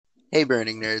Hey,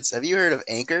 Burning Nerds, have you heard of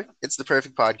Anchor? It's the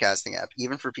perfect podcasting app,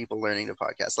 even for people learning to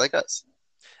podcast like us.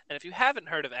 And if you haven't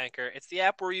heard of Anchor, it's the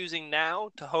app we're using now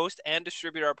to host and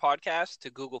distribute our podcast to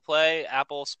Google Play,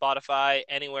 Apple, Spotify,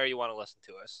 anywhere you want to listen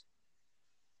to us.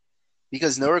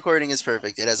 Because no recording is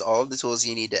perfect, it has all of the tools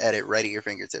you need to edit right at your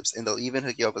fingertips, and they'll even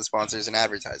hook you up with sponsors and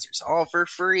advertisers, all for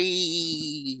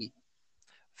free.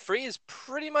 Free is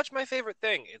pretty much my favorite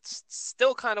thing. It's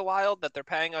still kind of wild that they're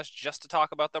paying us just to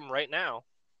talk about them right now.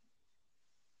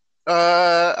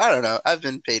 I don't know. I've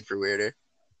been paid for weirder.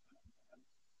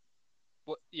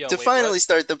 To Wait, what? finally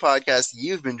start the podcast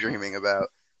you've been dreaming about,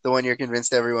 the one you're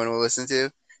convinced everyone will listen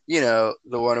to. You know,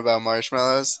 the one about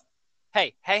marshmallows.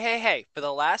 Hey. For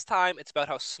the last time, it's about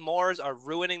how s'mores are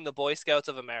ruining the Boy Scouts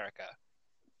of America.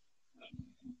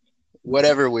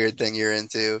 Whatever weird thing you're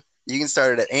into, you can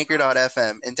start it at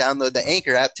anchor.fm and download the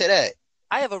Anchor app today.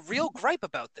 I have a real gripe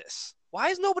about this. Why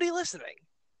is nobody listening?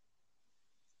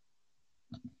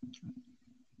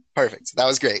 Perfect. That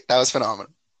was great. That was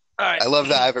phenomenal. All right. I love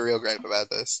that I have a real gripe about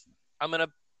this. I'm going to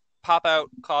pop out,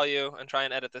 call you, and try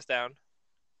and edit this down.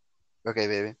 Okay,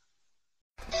 baby.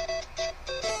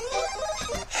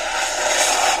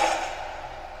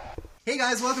 Hey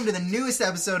guys, welcome to the newest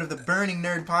episode of the Burning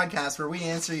Nerd Podcast, where we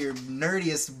answer your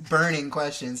nerdiest burning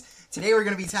questions. Today we're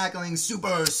going to be tackling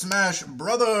Super Smash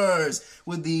Brothers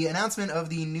with the announcement of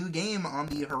the new game on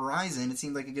the horizon. It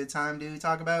seemed like a good time to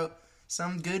talk about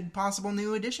some good possible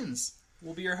new additions.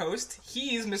 We'll be your host.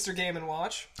 He's Mr. Game &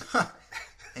 Watch.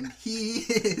 And he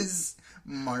is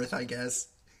Marth, I guess.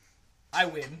 I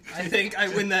win. I think I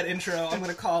win that intro. I'm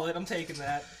going to call it. I'm taking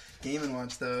that. Game &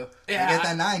 Watch, though. Yeah, you get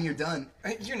that 9, you're done.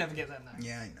 You're never getting that 9.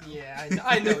 Yeah, I know. Yeah,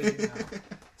 I know you know.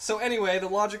 So anyway, the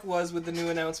logic was with the new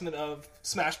announcement of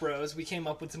Smash Bros, we came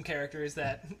up with some characters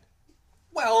that,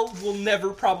 well, we'll never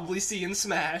probably see in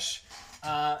Smash.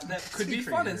 That could be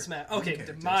fun in Smash. Okay,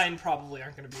 mine probably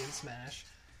aren't going to be in Smash.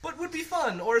 But would be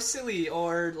fun, or silly,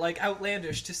 or, like,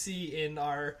 outlandish to see in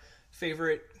our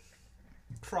favorite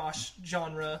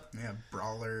cross-genre Yeah,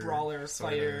 brawler,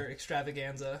 fighter,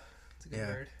 extravaganza. It's a good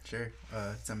word. Sure.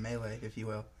 It's a melee, if you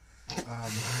will.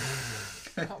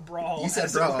 Brawl. You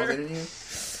said brawl, didn't you?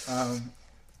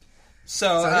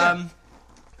 So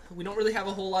we don't really have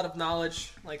a whole lot of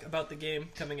knowledge about the game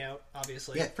coming out,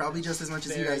 obviously. Yeah, probably just as much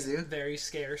as you guys do. Very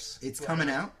scarce. It's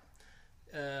coming out.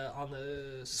 On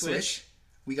the Switch.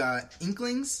 We got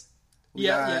Inklings.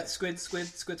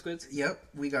 Squids. Yep.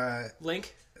 We got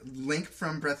Link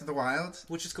from Breath of the Wild.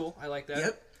 which is cool. I like that.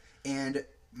 Yep. And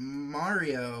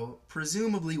Mario,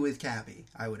 presumably with Cappy,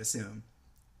 I would assume.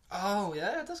 Oh,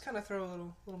 yeah, it does kind of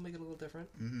throw make it a little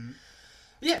different. Mm-hmm.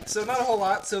 Yeah, so not a whole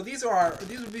lot. So these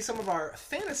would be some of our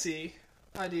fantasy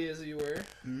ideas,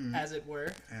 as it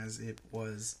were. As it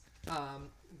was.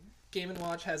 Game &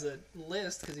 Watch has a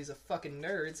list because he's a fucking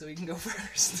nerd, so he can go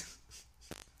first.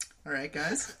 All right,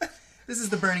 guys. This is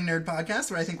the Burning Nerd Podcast,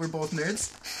 where I think we're both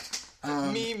nerds.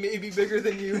 Me maybe bigger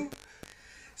than you.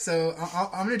 So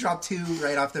I'm going to drop 2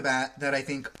 right off the bat that I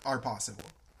think are possible.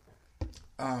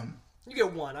 You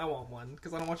get 1. I want 1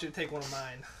 because I don't want you to take one of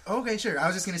mine. Okay, sure. I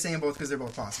was just going to say them both because they're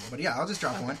both possible. But yeah, I'll just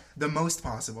drop 1. The most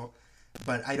possible.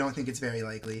 But I don't think it's very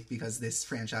likely because this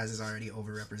franchise is already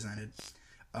overrepresented.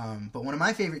 But one of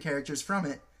my favorite characters from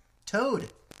it, Toad.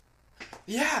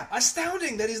 Yeah,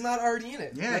 astounding that he's not already in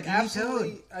it. Yeah, give me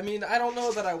absolutely. Toad. I mean, I don't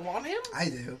know that I want him. I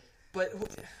do. But,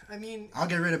 I mean... I'll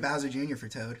get rid of Bowser Jr. for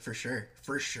Toad, for sure.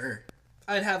 For sure.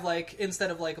 I'd have,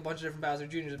 instead of, a bunch of different Bowser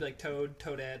Jr.'s, it'd be like Toad,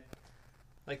 Toadette.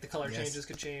 The color changes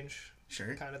could change.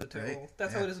 Sure. Kind of the total. Right.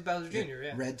 That's how it is with Bowser Jr.,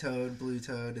 yeah. Red Toad, Blue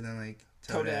Toad, and then,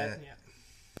 Toadette,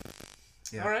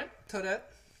 yeah. Alright, Toadette.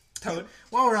 Toad.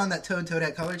 While we're on that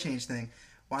Toadette color change thing,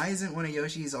 why isn't one of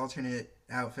Yoshi's alternate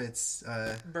outfits,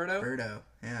 Birdo? Birdo,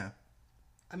 yeah.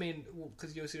 I mean,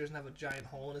 because Yoshi doesn't have a giant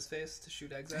hole in his face to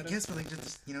shoot eggs at him. I guess, but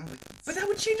just, But that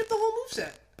would change up the whole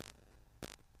moveset.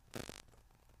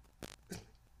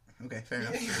 Okay, fair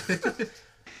enough.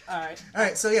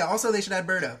 Alright, so yeah, also they should add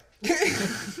Birdo.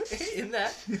 In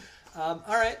that.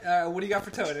 Alright, what do you got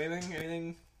for Toad?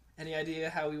 Anything, any idea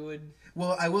how we would...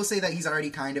 Well, I will say that he's already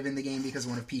kind of in the game because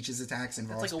one of Peach's attacks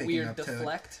involves It's like a picking weird up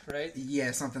deflect, Toad. right?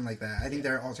 Yeah, something like that. I think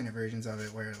there are alternate versions of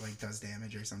it where it does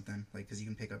damage or something, because you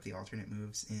can pick up the alternate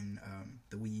moves in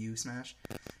the Wii U Smash.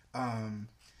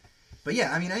 But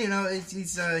yeah, I mean,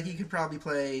 he could probably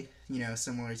play,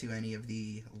 similar to any of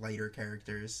the lighter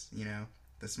characters,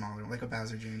 the smaller, like a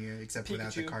Bowser Jr., except Pikachu.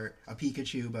 without the cart, a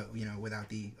Pikachu, but without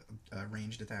the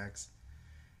ranged attacks.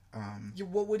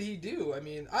 What would he do? I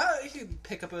mean, he could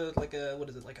pick up a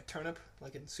turnip,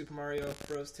 like in Super Mario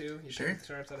Bros. 2. You sure. Pick the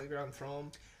turnips out of the ground and throw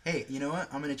them. Hey, you know what?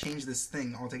 I'm going to change this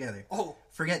thing altogether. Oh.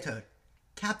 Forget Toad.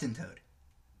 Captain Toad.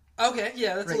 Okay,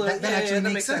 yeah, that's Right, a little. that actually that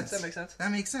makes makes sense. sense. That makes sense.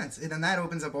 That makes sense. And then that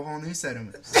opens up a whole new set of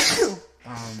moves.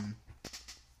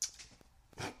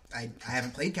 I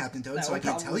haven't played Captain Toad, That so I would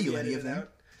can't tell probably you be any of edited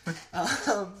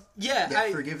them. Yeah,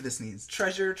 forgive the sneeze.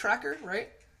 Treasure Tracker, right?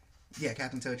 Yeah,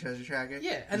 Captain Toad Treasure Tracker.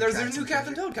 Yeah, and You there's track a new some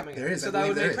Captain treasure. Toad coming There in, is, I so that would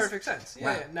believe there make is. perfect sense.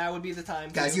 Wow. Yeah, now would be the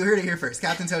time. Guys, you heard it here first.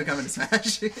 Captain Toad coming to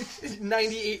Smash.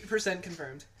 98%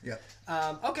 confirmed. Yep.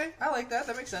 Okay, I like that.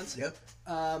 That makes sense. Yep.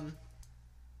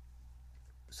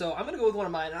 So I'm gonna go with one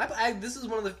of mine, and this is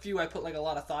one of the few I put like a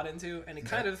lot of thought into, and it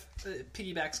kind of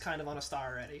piggybacks kind of on a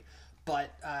star already.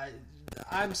 But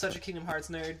I'm such a Kingdom Hearts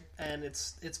nerd, and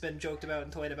it's been joked about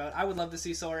and toyed about. I would love to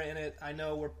see Sora in it. I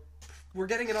know we're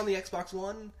getting it on the Xbox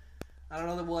One. I don't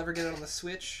know that we'll ever get it on the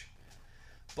Switch,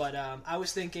 but I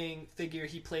was thinking, figure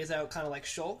he plays out kind of like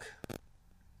Shulk.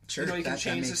 Sure, You know, he can that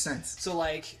change makes sense. So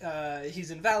like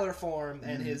he's in Valor form,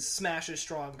 and his smash is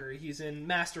stronger. He's in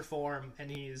Master form,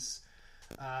 and he's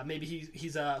maybe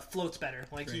he's floats better.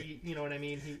 Like Right. you know what I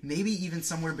mean. Maybe even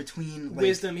somewhere between like,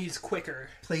 Wisdom, he's quicker.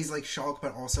 plays like Shulk,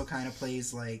 but also kind of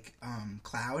plays like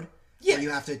Cloud. Yeah. Where you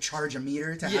have to charge a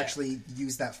meter to Yeah. actually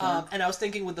use that form. And I was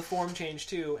thinking with the form change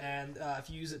too, and if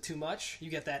you use it too much, you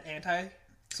get that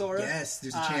anti-Sora. Yes,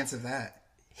 there's a chance of that.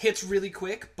 Hits really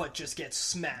quick, but just gets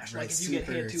smashed. Right, Like if you get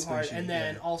hit super too hard, squishy, and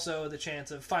then yeah. also the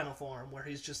chance of final form, where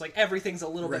he's just like everything's a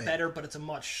little bit Right. better, but it's a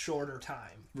much shorter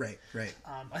time. Right.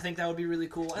 I think that would be really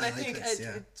cool, and I, I like think this,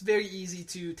 yeah. it's very easy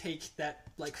to take that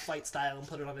like fight style and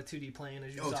put it on a 2D plane,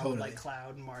 as you saw with totally. like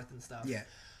Cloud and Marth and stuff. Yeah.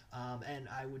 And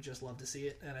I would just love to see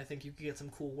it, and I think you could get some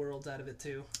cool worlds out of it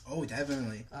too. Oh,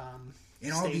 definitely.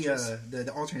 And all stages.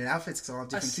 the alternate outfits because all have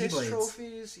different Assist keyblades.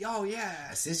 trophies, oh yeah.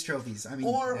 Assist trophies. I mean,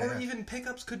 Or yeah. even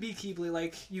pickups could be Keyblade.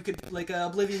 Like you could like a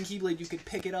Oblivion Keyblade, you could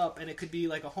pick it up, and it could be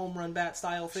like a home run bat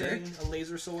style thing, a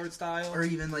laser sword style. Or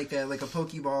even like a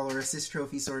Pokeball or assist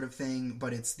trophy sort of thing,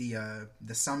 but it's the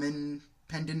summon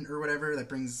pendant or whatever that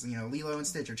brings Lilo and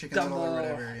Stitch or Chicken Dumbo. Little or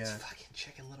whatever. Yeah. Fucking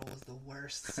Chicken Little was the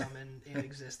worst summon in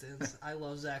existence. I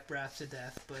love Zach Braff to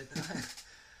death, but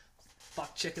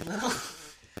fuck Chicken Little.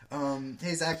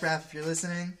 Hey Zach Braff, if you're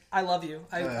listening, I love you.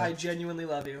 I genuinely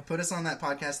love you. put us on that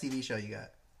podcast TV show you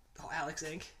got. Oh, Alex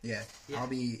Inc. Yeah. I'll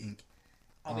be Ink.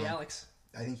 I'll be Alex.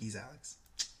 I think he's Alex.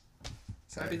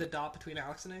 Sorry. I'll be the dot between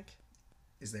Alex and Inc.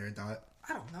 Is there a dot?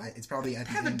 I don't know. It's probably at I the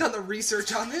haven't end. done the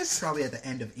research on It's this. probably at the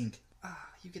end of Ink.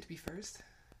 You get to be first.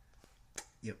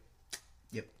 Yep.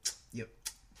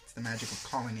 It's the magic of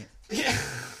calling it. Yeah.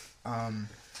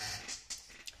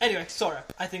 Anyway, Sora,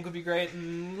 I think would be great,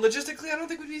 and logistically, I don't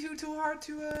think would be too hard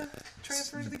to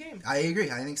transfer into the game. I agree.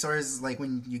 I think Sora's like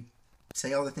when you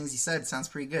say all the things he said, it sounds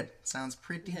pretty good. Sounds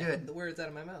pretty Yeah, good. the words out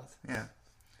of my mouth. Yeah.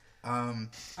 All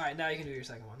right, now you can do your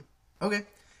second one. Okay.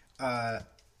 My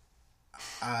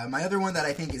other one that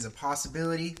I think is a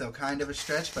possibility, though kind of a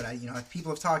stretch, but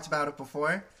people have talked about it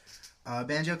before.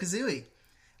 Banjo-Kazooie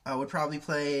would probably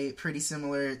play pretty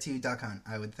similar to Duck Hunt,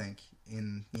 I would think,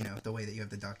 in the way that you have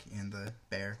the duck and the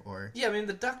bear, or Yeah, I mean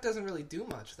the duck doesn't really do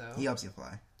much though. he helps you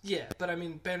fly. Yeah, but I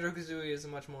mean Banjo-Kazooie is a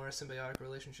much more symbiotic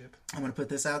relationship. I'm gonna put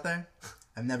this out there.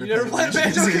 I've never You never played a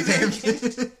played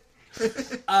Banjo-Kazooie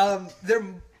game. They're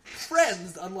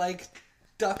friends, unlike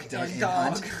duck Duck and and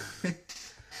dog.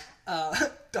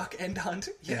 Hunt. Duck and hunt.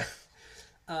 Yeah.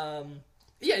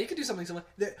 Yeah, you could do something similar.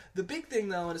 The big thing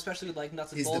though, and especially with like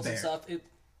nuts and Is the bolts and bear. stuff,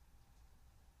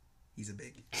 He's a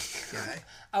big guy.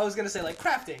 I was gonna say like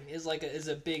crafting is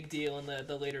a big deal in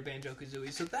the later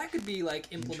Banjo-Kazooie, so that could be like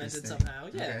implemented Interesting. somehow.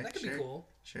 Yeah, Okay, that could sure. be cool.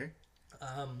 Sure.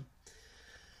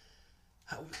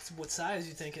 What size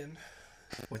you thinking?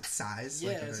 What size?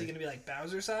 Yeah, Like is he gonna be like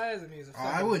Bowser size? I mean, he's a Oh,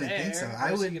 I fucking wouldn't bear. think so. Or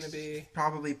I is he would gonna be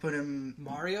probably put him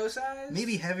Mario size?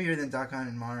 maybe heavier than Duck Hunt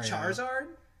and Mario. Charizard?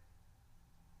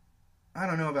 I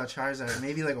don't know about Charizard.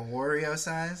 Maybe like a Wario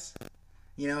size.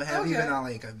 Heavy Okay. but not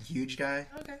like a huge guy.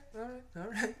 Okay, all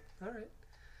right.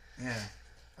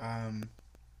 Yeah.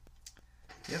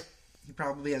 Yep. He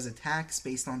probably has attacks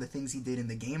based on the things he did in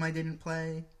the game I didn't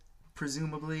play,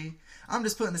 presumably. I'm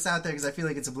just putting this out there because I feel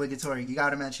like it's obligatory. You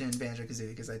gotta mention Banjo-Kazooie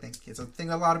because I think it's a thing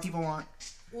a lot of people want.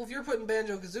 Well, if you're putting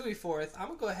Banjo-Kazooie fourth, I'm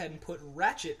gonna go ahead and put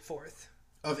Ratchet fourth.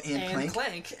 Of And Clank.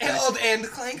 Clank. That's- Of and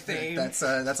Clank fame. That's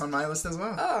on my list as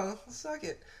well. Oh, suck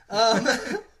it.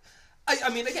 I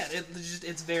mean, again,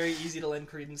 it's very easy to lend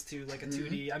credence to like a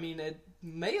 2D. I mean, it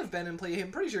may have been I'm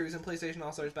pretty sure he was in PlayStation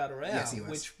All Stars Battle Royale, Yes, he was.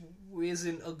 which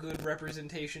isn't a good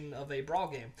representation of a brawl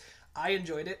game. I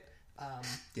enjoyed it.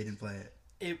 Didn't play it.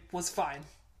 It was fine.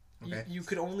 Okay. You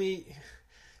could only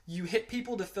hit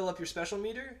people to fill up your special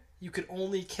meter. You could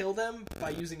only kill them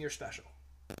by using your special.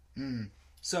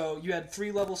 So you had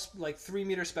 3 levels, like 3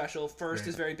 meter special. First Right.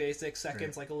 is very basic.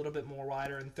 Second's Right. like a little bit more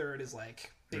wider, and third is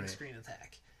like big Right. screen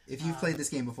attack. If you've played this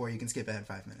game before, you can skip ahead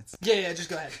 5 minutes. Yeah, just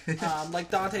go ahead. Like,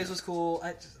 Dante's was cool.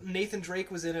 Nathan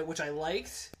Drake was in it, which I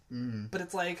liked. But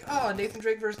it's like, oh, Nathan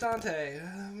Drake versus Dante.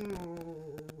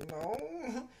 No.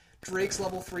 Drake's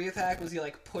level 3 attack was he,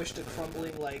 like, pushed a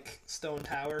crumbling, like, stone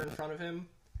tower in front of him.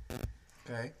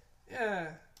 Okay. Yeah.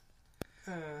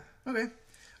 Okay.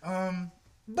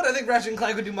 But I think Ratchet and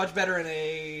Clank would do much better in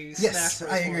a Smash Yes,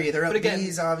 Bros. I agree. They're But up again,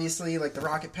 B's, obviously, like the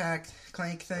Rocket Pack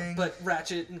Clank thing. But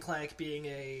Ratchet and Clank being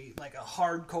a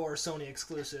hardcore Sony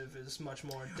exclusive is much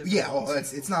more difficult. yeah, well,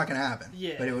 it's not going to happen.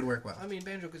 Yeah. But it would work well. I mean,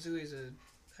 Banjo-Kazooie is a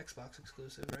Xbox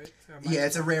exclusive, right? Or Yeah,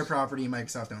 it's a Microsoft. rare property.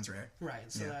 Microsoft owns Rare.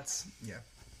 Right, so Yeah. that's... Yeah.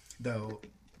 Though,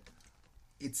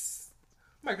 it's...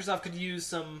 Microsoft could use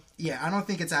some Yeah, I don't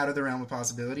think it's out of the realm of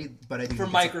possibility, but I do for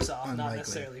think it's Microsoft, not unlikely.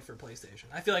 necessarily for PlayStation.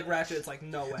 I feel like Ratchet, it's like,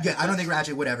 no way. Yeah, I don't think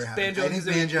Ratchet would ever happen. Banjo I think is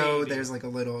a Banjo, baby. there's like a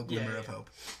little glimmer Yeah, of yeah. hope.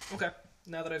 Okay,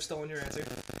 now that I've stolen your answer.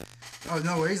 Oh,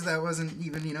 no worries. That wasn't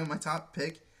even, my top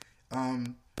pick.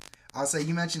 I'll say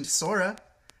you mentioned Sora,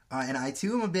 and I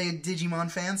too am a big Digimon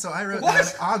fan, so I wrote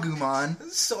What? down Agumon.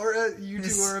 Sora, you two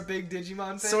It's- are a big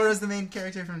Digimon fan? Sora's the main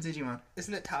character from Digimon.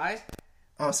 Isn't it Ty?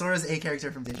 Oh, Sora's a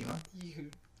character from Digimon.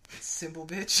 You simple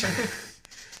bitch.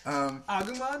 Um,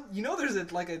 Agumon? You know there's a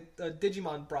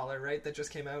Digimon brawler, right, that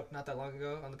just came out not that long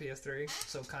ago on the PS3,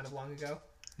 so kind of long ago.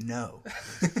 no.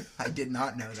 I did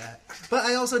not know that. But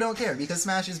I also don't care, because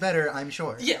Smash is better, I'm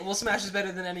sure. Yeah, well, Smash is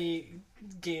better than any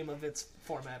game of its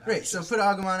format. Great, so put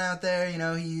Agumon out there,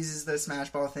 he uses the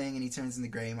Smash Ball thing, and he turns into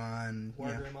Greymon. War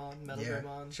Greymon, Metal Yeah,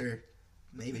 Greymon. sure.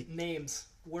 Maybe. Names.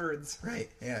 Words. Right,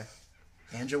 yeah.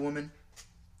 Angel Woman.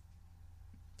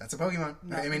 That's a Pokemon.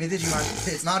 No. I mean, a Digimon.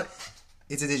 It's not...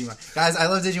 It's a Digimon. Guys, I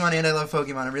love Digimon and I love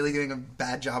Pokemon. I'm really doing a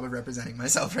bad job of representing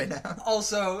myself right now.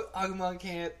 Also, Agumon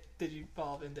can't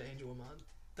Digivolve into Angelmon.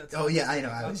 That's Oh, yeah, I know.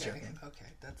 I was okay. joking. Okay,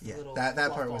 that's Yeah, a little that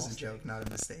fluff part was ball a joke, thing. not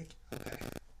a mistake. Okay.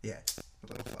 Yeah, a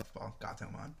little fluff ball.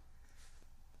 Gatomon.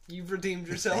 You've redeemed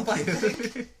yourself, I Thank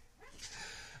think. you.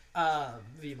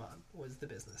 Vmon was the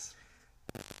business.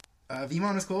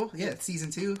 Vmon was cool. Yeah, it's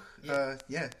season 2. Yeah.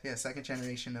 Yeah, second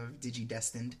generation of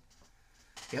Digidestined.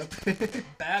 Yep.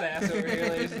 Badass over here,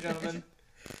 ladies and gentlemen.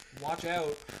 Watch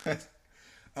out.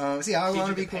 So yeah, I Teach want you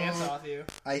to be the cool. pants off you.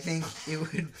 I think it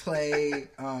would play,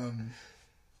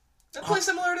 It plays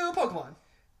similar to a Pokemon.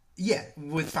 yeah,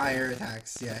 with fire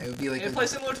attacks. Yeah, it would be like It plays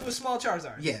similar to a small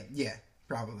Charizard. yeah,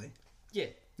 probably. Yeah.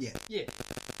 Yeah. Yeah.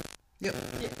 Yep.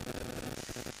 Yeah.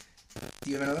 Do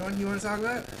you have another one you want to talk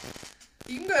about?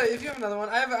 You can go if you have another one.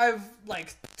 I have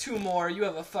like 2 more. You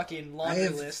have a fucking I laundry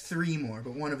have list. 3 more,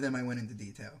 but one of them I went into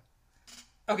detail.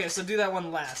 Okay, so do that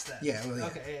one last then. Yeah, well, yeah.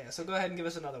 Okay, yeah. So go ahead and give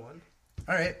us another one.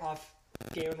 All right. Off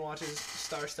Game & Watch's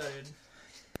star-studded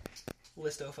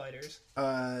Listo fighters.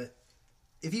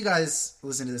 If you guys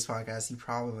listen to this podcast, you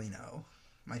probably know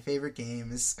my favorite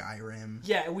game is Skyrim.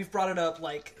 Yeah, we've brought it up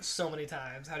like so many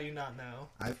times. How do you not know?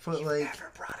 I've put You like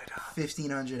never brought it up.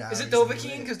 1,500 hours. Is it into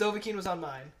Dovahkiin? Because Dovahkiin was on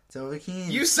mine.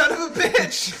 Dovahkiin. You son of a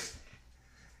bitch!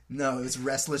 No, it was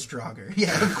Restless Draugr.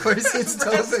 Yeah, of course it's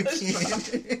Restless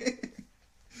Dovahkiin.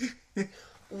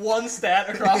 One stat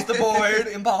across the board,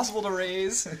 impossible to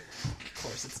raise. Of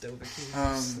course, it's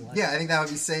Dovahkiin. Slut. Yeah, I think that would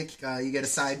be sick. You get a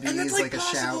side B And that's as like like a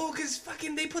shout. possible because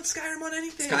fucking they put Skyrim on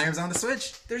anything. Skyrim's on the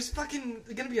Switch. There's fucking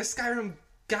gonna be a Skyrim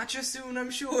gacha soon, I'm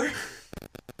sure.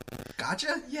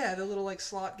 Gotcha? Yeah, the little like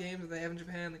slot games that they have in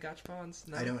Japan, the gachapons.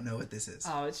 No? I don't know what this is.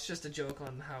 Oh, it's just a joke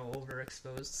on how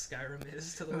overexposed Skyrim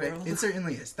is to the Okay, world. it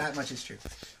certainly is. That much is true.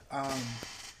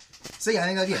 So yeah, I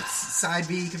think like side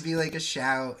B could be like a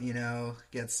shout,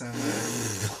 get some.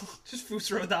 Just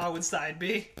Fusro with side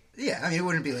B. Yeah, I mean it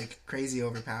wouldn't be like crazy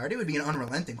overpowered. It would be an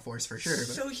unrelenting force for sure. But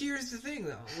So here's the thing,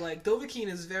 though. Like Dovahkiin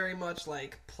is very much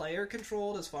like player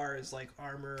controlled as far as like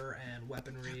armor and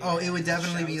weaponry. oh, it and would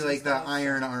definitely be shouts like and the stuff.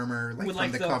 iron armor, like With, from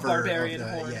like, the the cover barbarian of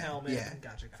the horn helmet.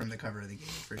 Gotcha. from the cover of the game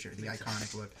for sure. The Makes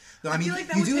iconic look. Though I mean, feel like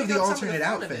that you would do have take the out some of alternate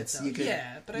fun of it, outfits. though. You could,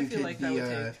 yeah, but I you feel could like that be, would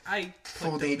take. I put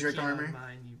full Daedric Dovahkiin armor. on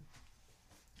mine. You,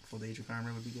 full Daedric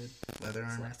armor would be good. Leather it's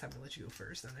the armor. last time I let you go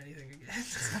first on anything again.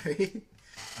 Sorry.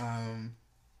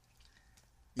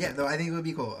 Yeah, though I think it would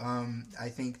be cool. I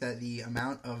think that the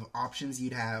amount of options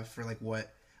you'd have for like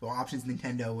options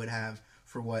Nintendo would have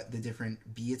for what the different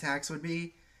B attacks would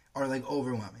be are like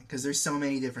overwhelming because there's so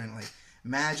many different like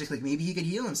magic. Like maybe he could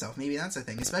heal himself. Maybe that's a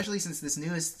thing. Especially since this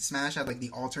newest Smash had like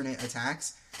the alternate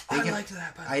attacks. I liked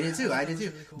that. By the I way. did too. thought I that did was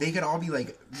too. really cool. They could all be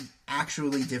like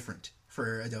actually different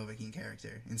for a Dovahkiin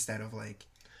character instead of like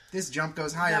this jump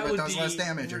goes higher That but would does less be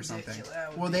damage or ridiculous. something. That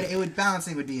would Well, be- it would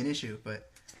balancing would be an issue, but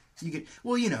you could.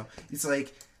 Well, it's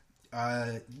like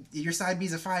your side B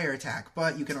is a fire attack,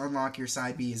 but you can unlock your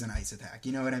side B as an ice attack.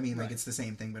 You know what I mean? Like Right. it's the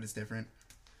same thing, but it's different.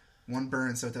 One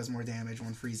burns so it does more damage,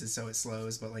 one freezes so it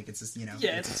slows, but like it's just, you know,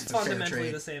 Yeah, it's a fair fundamentally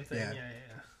trade. the same thing. Yeah.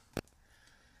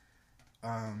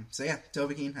 Yeah. So yeah,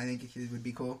 Dovahkiin, I think it would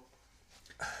be cool.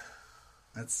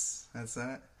 That's that. That's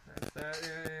that.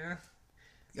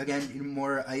 Yeah. Again,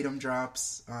 more item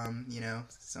drops. You know,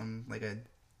 some like a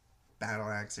battle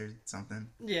axe or something.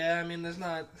 Yeah, I mean, there's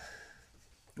not.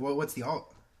 What's the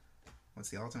ult? What's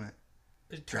the ultimate?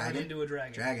 Turn Dragon? into a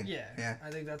dragon. Dragon, Yeah. yeah.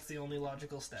 I think that's the only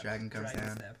logical step. Dragon comes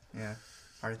down. Step. Yeah,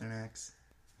 Parthenax,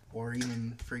 or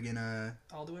even friggin'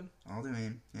 Alduin.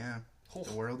 Alduin. Yeah, Oh.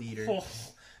 the World Eater. Oh.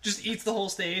 Just eats the whole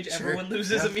stage. Sure. Everyone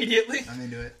loses Yep. immediately. I'm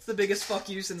into it. It's the biggest fuck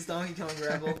you since Donkey Kong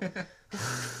Rebel.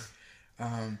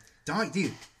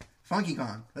 Dude, Funky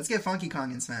Kong. Let's get Funky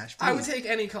Kong in Smash. Please. I would take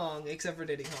any Kong except for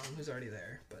Diddy Kong, who's already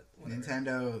there. But whatever.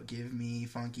 Nintendo, give me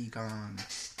Funky Kong.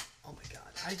 Oh my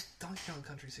god, Donkey Kong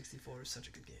Country 64 is such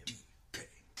a good game.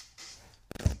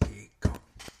 Funky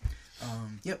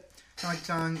Kong. Yep. Funky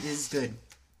Kong is good.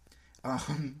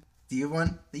 Do you have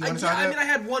one that you want to talk about? I mean, I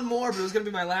had one more, but it was gonna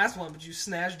be my last one. But you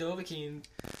snatched Dovahkiin.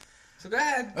 So go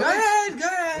ahead. Go Okay.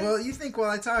 ahead. Well, you think while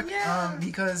I talk, Yeah.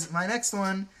 because my next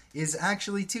one is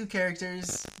actually two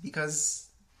characters, because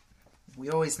we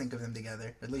always think of them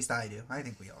together. At least I do. I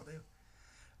think we all do.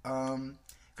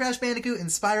 Crash Bandicoot and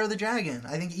Spyro the Dragon.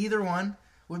 I think either one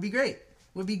would be great.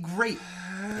 Would be great.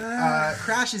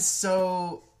 Crash is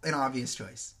so an obvious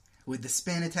choice. With the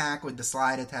spin attack, with the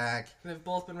slide attack. They've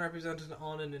both been represented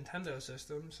on a Nintendo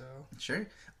system, so Sure.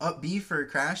 Up B for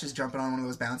Crash is jumping on one of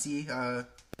those bouncy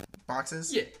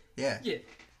boxes. yeah. Yeah.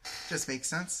 Just makes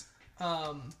sense.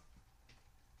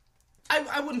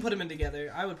 I wouldn't put them in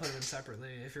together. I would put them in separately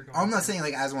if you're going. I'm not saying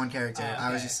like as one character. Oh, I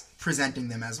was okay. just presenting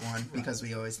them as one because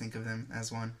we always think of them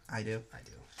as one. I do. I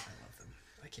do. I love them.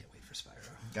 I can't wait for Spyro.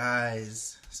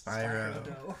 Guys, Spyro.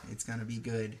 Spyro. It's gonna be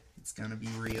good. It's gonna be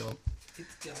real.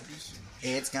 It's gonna be huge.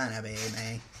 It's gonna be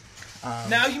me.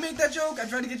 Now you make that joke. I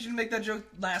tried to get you to make that joke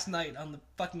last night on the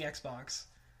fucking Xbox.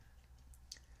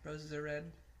 Roses are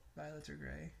red, violets are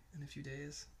gray. In a few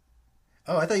days.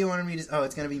 Oh, I thought you wanted me to. Oh,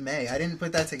 it's gonna be May. I didn't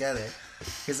put that together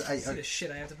because See the shit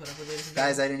I have to put up with, ladies and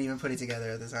gentlemen. guys, I didn't even put it together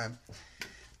at the time.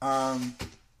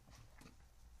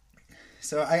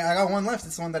 So I got one left.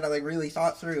 It's one that I like really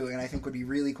thought through, and I think would be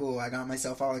really cool. I got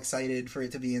myself all excited for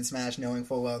it to be in Smash, knowing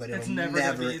full well that it'll It's never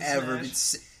gonna be in ever be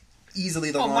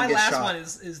easily the Oh, my longest last shot. one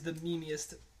is the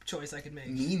memeiest choice I could make.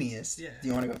 Memeiest. Yeah. Do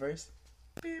you want to go first?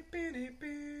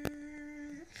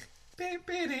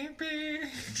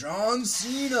 John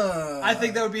Cena. I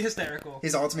think that would be hysterical.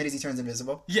 His ultimate is he turns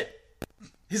invisible. Yeah.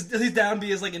 His down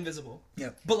B is like invisible.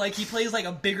 Yep. But like he plays like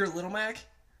a bigger Little Mac.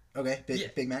 Okay. Yeah.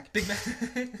 Big Mac. Big Mac.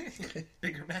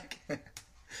 Bigger Mac.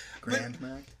 Grand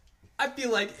Mac. I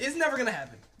feel like it's never gonna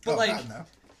happen. But Oh, like God, no.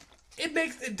 it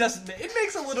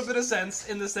makes a little bit of sense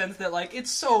in the sense that like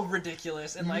it's so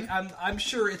ridiculous and like I'm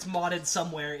sure it's modded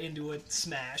somewhere into a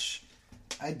Smash.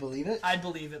 I'd believe it. I'd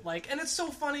believe it. Like, and it's so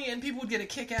funny, and people would get a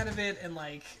kick out of it, and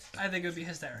like, I think it would be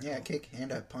hysterical. Yeah, kick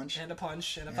and a punch. And a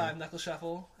punch, and a Yeah. 5-knuckle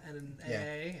shuffle, and an Yeah.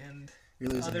 AA, and You're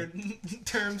losing other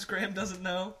terms Graham doesn't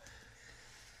know.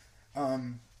 All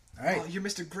right. Oh, you're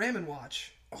Mr. Graham and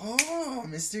Watch. Oh,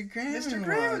 Mr. Graham Mr. and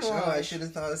Graham and Watch. Oh, I Watch. should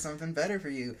have thought of something better for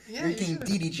you. Yeah, You're you King should've.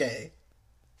 DDJ.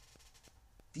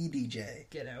 DDJ.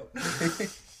 Get out.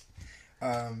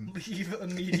 Um, Leave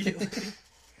immediately.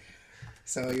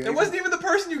 so you're. It wasn't even the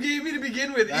person you gave me to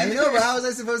begin with. I either. know, but how was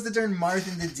I supposed to turn Marth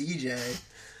into DJ?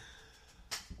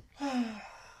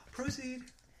 Proceed.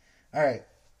 All right.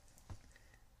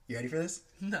 You ready for this?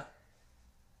 No.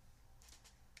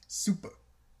 Super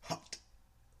hot.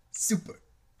 Super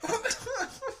hot.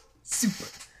 Super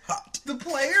hot. The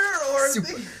player or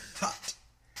Super the... hot.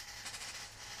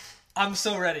 I'm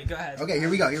so ready. Go ahead. Okay, here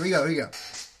we go.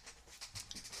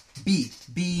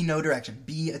 B, no direction.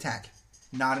 B, attack.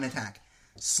 Not an attack.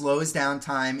 Slows down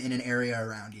time in an area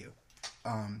around you.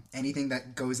 Anything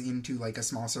that goes into like a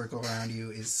small circle around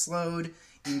you is slowed,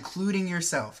 including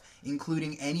yourself,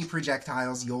 including any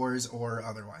projectiles, yours or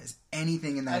otherwise.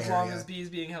 Anything in that As area. long as B is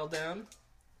being held down.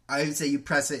 I would say you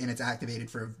press it and it's activated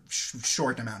for a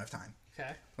short amount of time.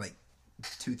 Okay. Like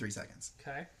 2-3 seconds.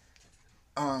 Okay.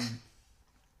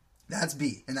 That's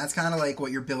B, and that's kind of like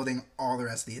what you're building all the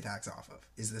rest of the attacks off of,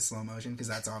 is this slow motion, because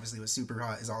that's obviously what Super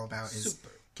Hot is all about, is Super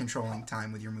controlling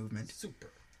time with your movement. Super.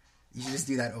 You should just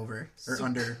do that over, or Super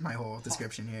under my whole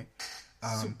description here.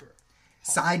 Super.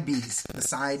 Side Bs, the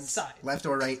sides, Side. left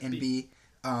or right, and B,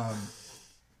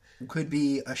 could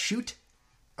be a shoot.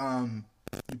 You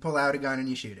pull out a gun and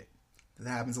you shoot it. That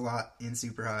happens a lot in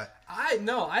Super Hot.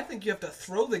 I think you have to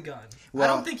throw the gun. Well, I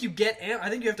don't think you get I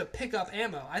think you have to pick up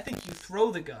ammo. I think you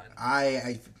throw the gun.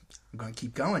 I'm going to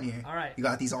keep going here. All right. You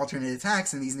got these alternate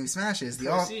attacks and these new smashes.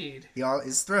 Proceed. The all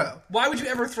is throw. Why would you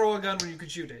ever throw a gun when you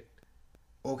could shoot it?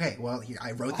 Okay, well, here,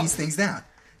 I wrote these things down.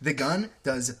 The gun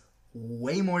does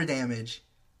way more damage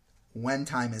when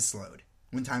time is slowed.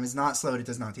 When time is not slowed, it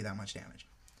does not do that much damage.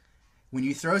 When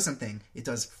you throw something, it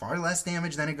does far less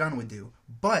damage than a gun would do,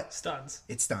 but Stuns.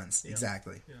 it stuns. Yeah.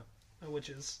 Exactly. Yeah. Which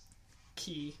is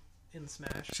key in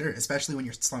Smash. Sure, especially when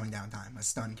you're slowing down time. A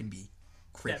stun can be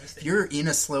crazy. If Devastating. you're in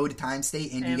a slowed time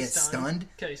state and you get stunned,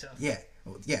 kill yourself. yeah,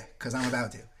 because I'm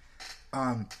about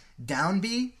to. Down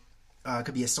B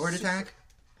could be a sword attack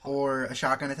or a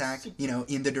shotgun attack,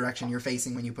 in the direction you're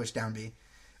facing when you push down B.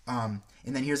 And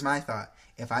then here's my thought.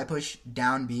 If I push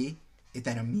down B, it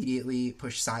then immediately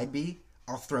push side B,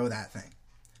 I'll throw that thing.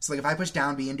 So, like, if I push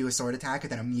down B and do a sword attack,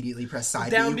 and then immediately press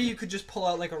side Down B... B, you could just pull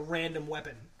out, like, a random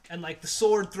weapon. And, like, the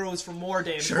sword throws for more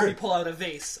damage, Sure. or you pull out a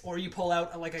vase, or you pull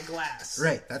out, like, a glass.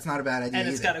 Right, that's not a bad idea And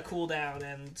it's either. got a cooldown,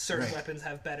 and certain Right. weapons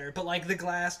have better. But, like, the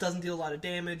glass doesn't deal a lot of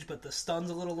damage, but the stun's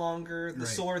a little longer. The Right.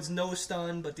 sword's no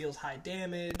stun, but deals high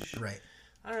damage. Right,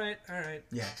 Alright.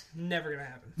 yeah. Never gonna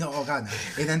happen. No, oh god, no.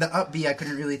 And then the up B, I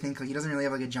couldn't really think, like, he doesn't really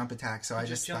have, like, a jump attack, so I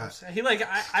just Jumps. thought... He, like,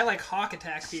 I like hawk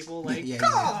attack people, like, Yeah.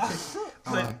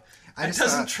 but I it just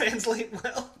doesn't thought, translate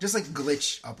well. just, like,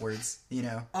 glitch upwards,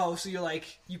 Oh, so you're like,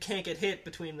 you can't get hit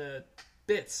between the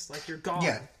bits, like you're gone.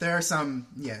 Yeah, there are some,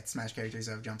 Smash characters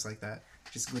who have jumps like that.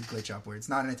 Just would glitch upwards.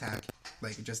 Not an attack,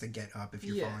 like, just a get up if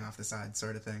you're falling off the side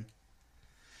sort of thing.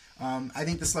 I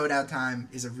think the slowdown time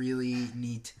is a really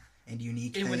neat and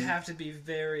unique thing. It would have to be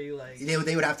very, like... They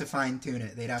would have to fine-tune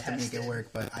it. They'd have to make it Tested.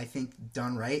 work, but I think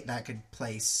done right, that could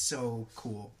play so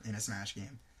cool in a Smash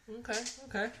game.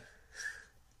 Okay.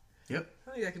 Yep.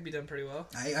 I think that could be done pretty well.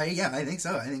 I think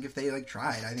so. I think if they, like,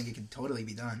 tried, I think it could totally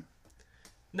be done.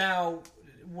 Now,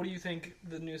 what do you think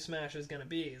the new Smash is going to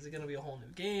be? Is it going to be a whole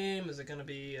new game? Is it going to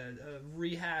be a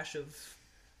rehash of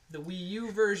the Wii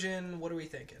U version? What are we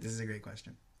thinking? This is a great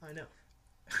question. I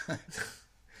know.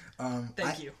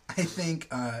 Thank you. I think,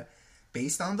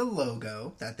 based on the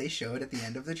logo that they showed at the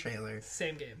end of the trailer,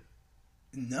 Same game.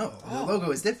 no, the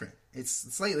logo is different. It's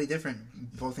slightly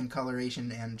different, both in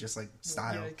coloration and just, like,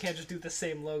 style. Yeah, you can't just do the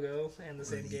same logo and the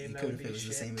same game. You That could would if be it was shit.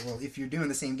 the same. Well, if you're doing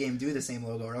the same game, do the same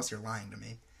logo, or else you're lying to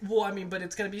me. Well, I mean, but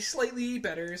it's going to be slightly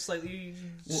better, slightly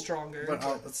stronger. But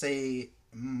let's say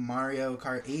Mario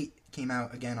Kart 8 came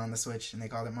out again on the Switch, and they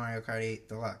called it Mario Kart 8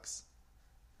 Deluxe.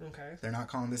 Okay. They're not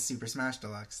calling this Super Smash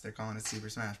Deluxe. They're calling it Super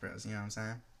Smash Bros. You know what I'm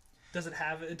saying?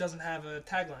 It doesn't have a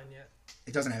tagline yet.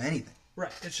 It doesn't have anything.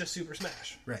 Right. It's just Super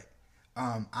Smash. Right.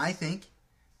 I think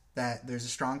that there's a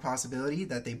strong possibility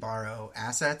that they borrow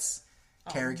assets,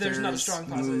 characters, There's not a strong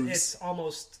possibility. moves. It's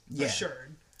almost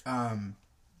assured.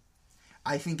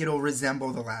 I think it'll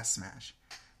resemble the last Smash.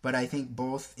 But I think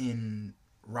both in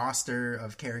roster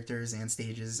of characters and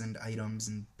stages and items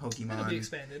and Pokemon, It'll be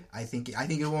expanded. I think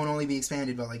it won't only be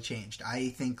expanded but, like, changed. I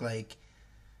think, like,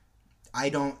 I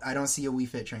don't see a Wii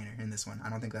Fit trainer in this one. I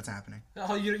don't think that's happening.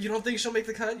 Oh, you don't think she'll make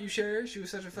the cut? You sure? She was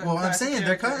such a fucking Well, I'm classic saying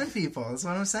they're character. cutting people. That's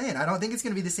what I'm saying. I don't think it's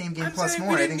going to be the same game I'm plus saying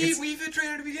more. we I didn't think need it's Wii Fit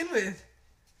Trainer to begin with.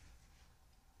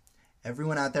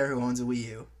 everyone out there who owns a Wii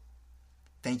U.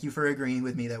 Thank you for agreeing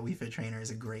with me that Wii Fit Trainer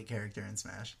is a great character in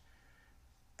Smash.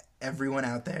 Everyone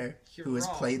out there You're who has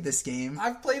wrong. played this game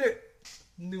I've played it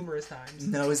numerous times.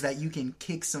 knows that you can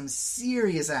kick some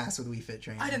serious ass with Wii Fit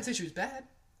Trainer. I didn't say she was bad.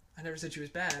 I never said she was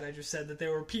bad. I just said that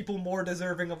there were people more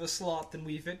deserving of a slot than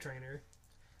Wii Fit Trainer.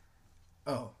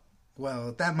 Oh,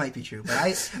 well, that might be true, but I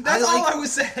That's all I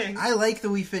was saying. I like the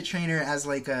Wii Fit Trainer as,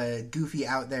 like, a goofy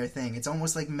out there thing. It's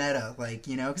almost like meta, like,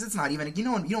 because it's not even, you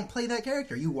don't play that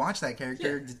character. You watch that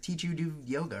character to teach you to do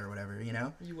yoga or whatever,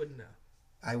 You wouldn't know.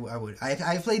 I would.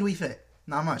 I've played Wii Fit.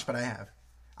 Not much, but I have.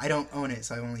 I don't own it,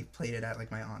 so I only played it at,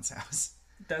 like, my aunt's house.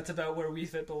 That's about where Wii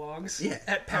Fit belongs. Yeah.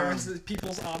 At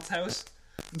people's aunt's house.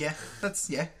 Yeah,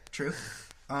 true.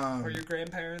 Or your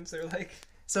grandparents. They're like...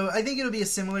 So I think it'll be a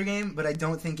similar game, but I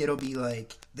don't think it'll be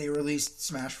like they released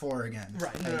Smash 4 again.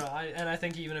 Right. No. I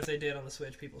think even if they did on the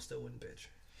Switch, people still wouldn't bitch.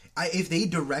 If they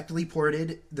directly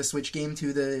ported the Switch game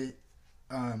to the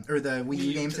or the Wii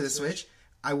U game to the Switch,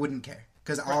 I wouldn't care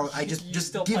because I just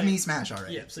still give play- me Smash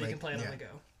already. Yeah, so you can play it on the go.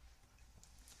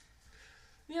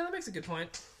 Yeah, that makes a good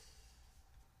point.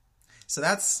 So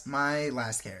that's my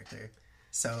last character.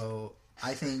 So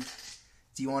I think,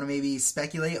 do you want to maybe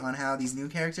speculate on how these new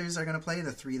characters are going to play,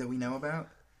 the three that we know about?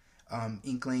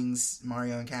 Inklings,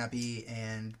 Mario and Cappy,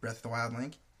 and Breath of the Wild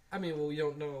Link? I mean, well, we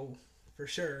don't know for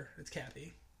sure. It's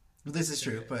Cappy. Well, this is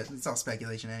true, but it's all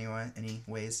speculation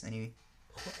anyways.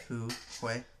 Who?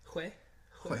 Hui? Hui.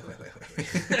 Hui, hui, hui,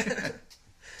 hui.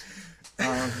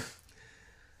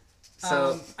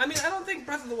 So I mean, I don't think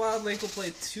Breath of the Wild Link will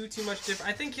play too much different.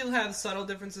 I think he'll have subtle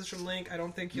differences from Link. I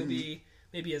don't think he'll be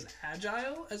maybe as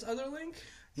agile as other Link,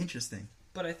 interesting.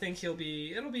 but I think it'll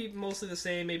be mostly the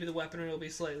same. Maybe the weaponry will be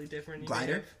slightly different. You may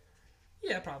Glider? have-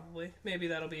 Yeah, probably. Maybe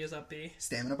that'll be his up B.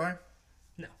 Stamina bar?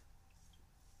 No.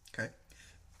 Okay.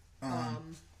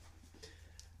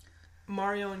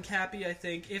 Mario and Cappy, I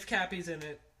think, if Cappy's in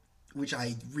it, Which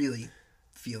I really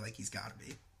feel like he's got to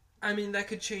be. I mean, that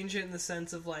could change it in the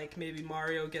sense of, like, maybe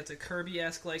Mario gets a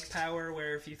Kirby-esque, like, power,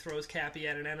 where if he throws Cappy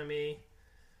at an enemy,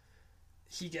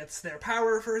 he gets their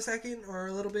power for a second, or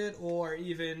a little bit, or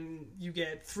even you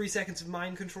get 3 seconds of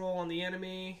mind control on the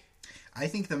enemy. I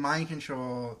think the mind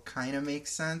control kind of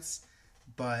makes sense,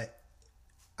 but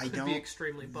I Could don't... be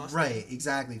extremely busted. Right,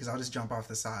 exactly, because I'll just jump off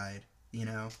the side, you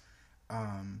know?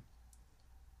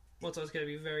 Well, so it's going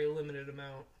to be a very limited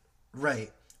amount.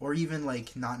 Right. Or even,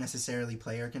 like, not necessarily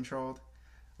player-controlled.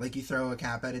 Like, you throw a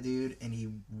cap at a dude, and he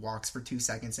walks for 2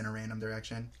 seconds in a random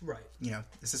direction. Right. You know,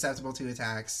 susceptible to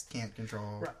attacks, can't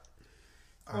control. Right.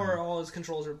 Or all his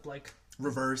controls are, like...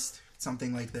 Reversed,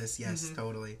 something like this. Yes,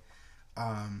 totally.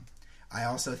 I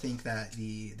also think that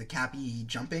the cappy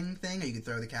jumping thing, you could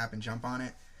throw the cap and jump on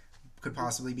it, could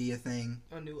possibly be a thing.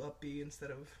 A new up B instead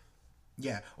of...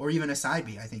 Yeah, or even a side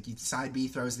B. I think side B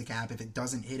throws the cap. If it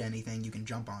doesn't hit anything, you can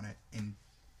jump on it. And,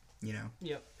 you know,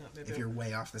 Yep. if you're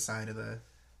way off the side of the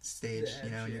stage, The edge,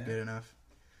 you know, and you're yeah. good enough,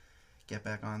 get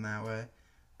back on that way.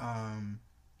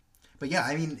 But yeah,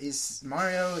 I mean,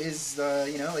 Mario is the,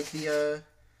 you know, like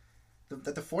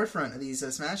at the forefront of these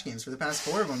Smash games for the past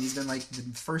 4 of them. He's been like the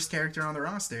first character on the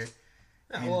roster.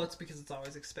 Yeah, well, it's because it's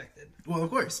always expected. Well,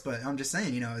 of course, but I'm just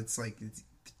saying, you know, it's like it's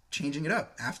changing it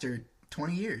up after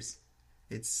 20 years.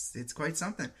 It's quite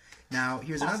something. Now,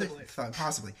 here's Possibly. another thought,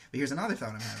 possibly. But here's another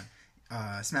thought I'm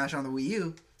having. Smash on the Wii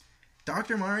U,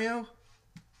 Dr. Mario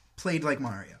played like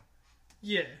Mario.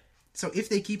 Yeah. So if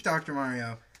they keep Dr.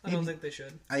 Mario, I don't think they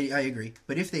should. I agree.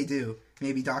 But if they do,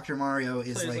 maybe Dr. Mario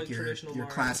is Plays like like your traditional Mario.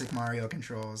 classic Mario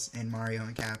controls, and Mario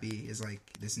and Cappy is like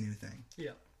this new thing.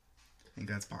 Yeah. I think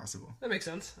that's possible. That makes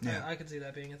sense. Yeah. I could see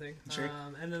that being a thing. Sure.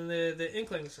 And then the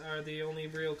Inklings are the only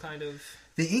real kind of...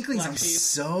 The Inklings I'm Black Sheep.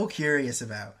 so curious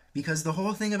about, because the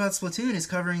whole thing about Splatoon is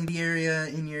covering the area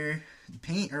in your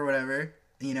paint or whatever,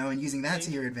 you know, and using that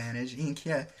to your advantage. Ink,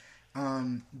 yeah.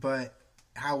 But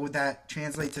how would that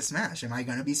translate to Smash? Am I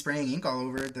going to be spraying ink all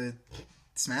over the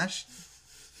Smash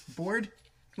board?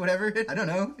 Whatever. I don't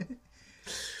know.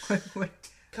 what?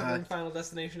 Covering Final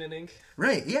Destination in ink.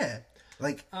 Right, yeah.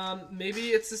 Like, Maybe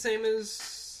it's the same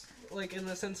as, like, in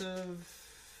the sense of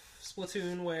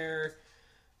Splatoon, where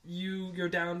your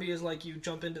down B is like you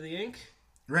jump into the ink,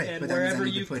 right. and but that means I wherever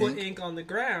need to you put ink on the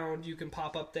ground, you can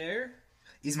pop up there.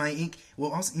 Is my ink... Well,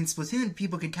 also, in Splatoon,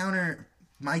 people could counter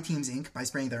my team's ink by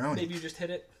spraying their own Maybe ink. you just hit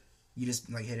it. You just,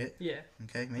 like, hit it? Yeah.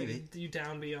 Okay, maybe. You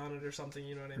down B on it or something,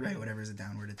 you know what I mean? Right, whatever is a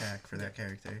downward attack for that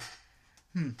character.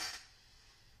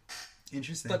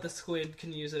 Interesting. But the squid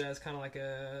can use it as kind of like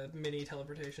a mini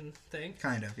teleportation thing.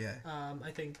 Kind of, yeah.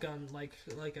 I think Gun like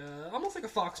a almost like a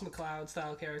Fox McCloud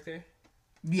style character.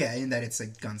 Yeah, in that it's a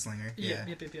gunslinger. Yeah.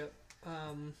 Yep.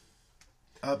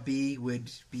 Up B would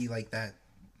be like that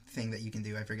thing that you can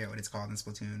do. I forget what it's called in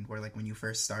Splatoon, where like when you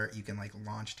first start, you can like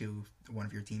launch to one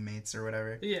of your teammates or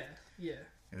whatever. Yeah.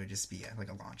 It would just be like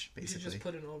a launch, You should basically. just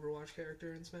put an Overwatch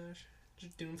character in Smash.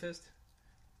 Just Doomfist.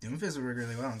 Doomfist would work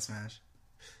really well in Smash.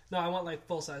 No, I want like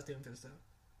full size Doomfist though.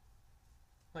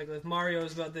 Like if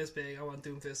Mario's about this big, I want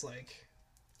Doomfist like.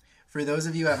 For those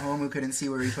of you at home who couldn't see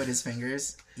where he put his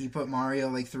fingers, he put Mario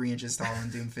like 3 inches tall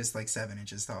and Doomfist like 7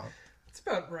 inches tall. It's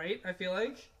about right, I feel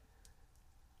like.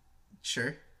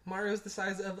 Sure. Mario's the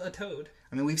size of a toad.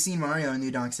 I mean, we've seen Mario in New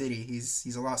Donk City.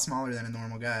 He's a lot smaller than a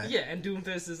normal guy. Yeah, and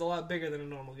Doomfist is a lot bigger than a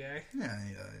normal guy. Yeah.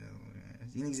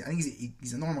 I think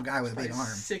he's a normal guy with a big Probably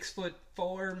arm.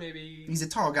 6'4", maybe. He's a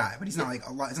tall guy, but he's not like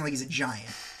a lot. It's not like he's a giant.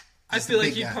 I Just feel a like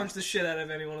big he'd guy. punch the shit out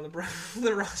of anyone on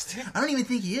the roster. I don't even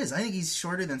think he is. I think he's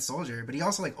shorter than Soldier, but he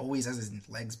also like always has his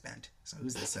legs bent. So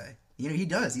who's to say? You know, he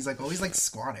does. He's like always like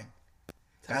squatting.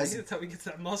 Guys, That's how he gets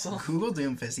that muscle. Google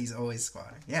Doomfist. He's always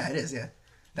squatting. Yeah, it is. Yeah.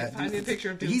 Find me a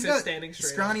picture of But he's Doomfist got standing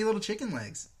straight scrawny little chicken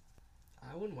legs.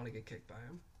 I wouldn't want to get kicked by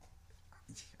him.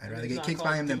 I'd rather It's get not kicked by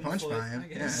called him than punched Doomfoot, by him. I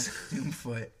guess. Yeah,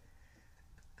 Doomfoot.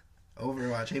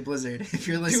 Overwatch. Hey Blizzard, if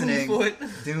you're listening, Doomfoot.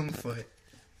 Doomfoot.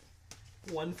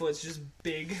 1 foot's just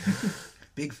big.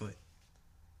 Bigfoot.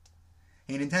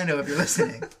 Hey Nintendo, if you're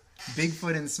listening,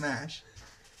 Bigfoot in Smash.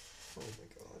 Oh my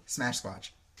god. Smash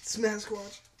Squatch. Smash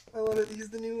Squatch. I love it. He's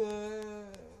the new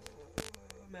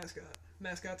mascot.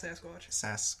 Mascot Sasquatch.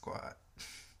 Sasquatch.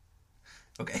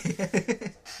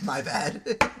 Okay. My bad.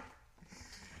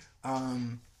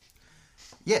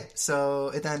 Yeah, so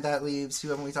then that leaves, who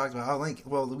haven't we talked about? Oh, Link.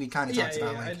 Well, we kind of talked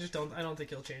about Link. I don't think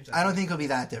he'll change that. I don't think he'll be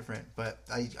that different, but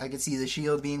I could see the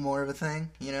shield being more of a thing,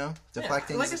 you know?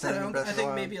 Deflecting. Like I said, I think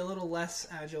Wild. maybe a little less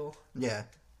agile. Yeah,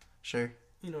 sure.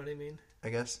 You know what I mean? I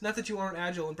guess. Not that you aren't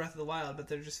agile in Breath of the Wild, but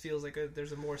there just feels like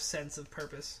there's a more sense of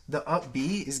purpose. The up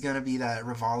B is going to be that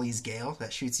Rivali's Gale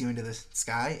that shoots you into the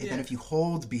sky, and then if you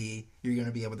hold B, you're going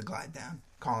to be able to glide down.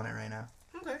 Calling it right now.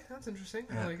 Okay, that's interesting.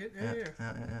 I like it.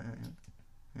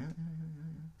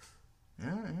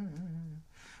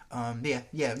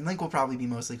 Yeah. Link will probably be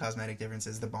mostly cosmetic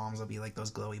differences. The bombs will be like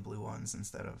those glowy blue ones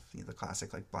instead of the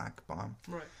classic like black bomb.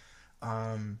 Right.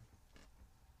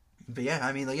 But yeah,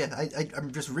 I mean, like, yeah,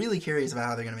 I'm just really curious about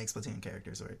how they're gonna make Splatoon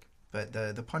characters work. But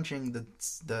the punching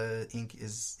the ink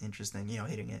is interesting. You know,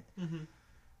 hitting it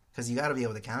because you got to be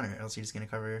able to counter, else you're just gonna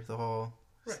cover the whole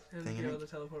and thing. be able to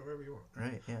teleport wherever you want.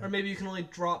 Right. Yeah. Or maybe you can only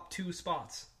drop 2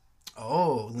 spots.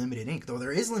 Oh, limited ink. Though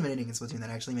there is limited ink in Splatoon, that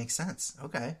actually makes sense.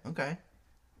 Okay.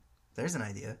 There's an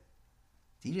idea.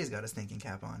 DJ's got his thinking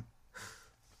cap on.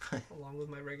 Along with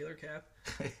my regular cap.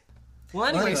 Well,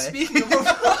 anyway, speaking of...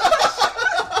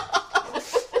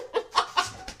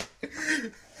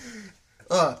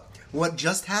 what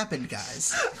just happened,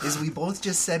 guys, is we both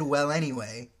just said well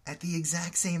anyway at the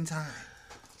exact same time.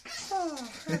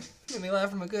 Made me laugh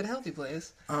from a good, healthy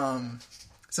place.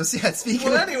 So yeah, speaking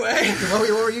Well, of... anyway... what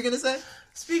were you going to say?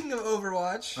 Speaking of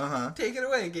Overwatch, take it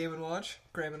away, Game & Watch.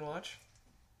 Graham & Watch.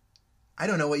 I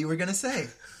don't know what you were going to say.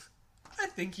 I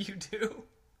think you do.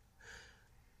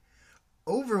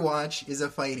 Overwatch is a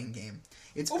fighting game.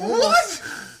 It's What? almost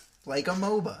like a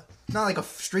MOBA. Not like a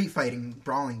street fighting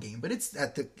brawling game, but it's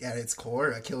at its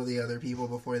core a kill the other people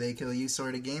before they kill you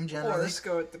sort of game generally. Or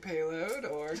escort the payload,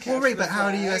 or catch Well, right, the but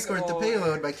how do you flag, escort the or-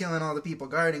 payload? By killing all the people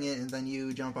guarding it, and then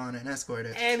you jump on it and escort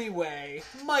it. Anyway,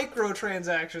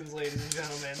 microtransactions, ladies and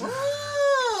gentlemen,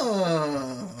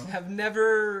 Oh! have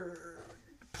never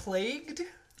plagued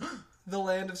the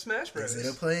land of Smash Bros. Is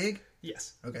it a plague?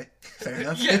 Yes. Okay, fair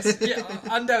enough. Yes, yeah,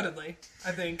 undoubtedly.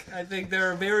 I think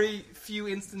there are very few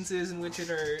instances in which it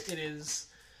is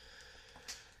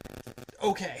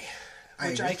okay,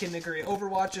 which I can agree.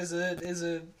 Overwatch is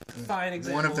a fine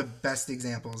example. One of the best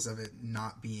examples of it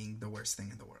not being the worst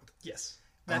thing in the world. Yes.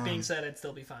 That being said, I'd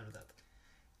still be fine with that.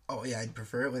 Oh yeah, I'd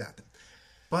prefer it without them.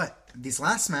 But this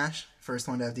last Smash, first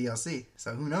one to have DLC,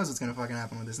 so who knows what's gonna fucking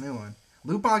happen with this new one.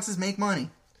 Loot boxes make money.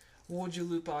 What would you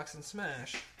loot box in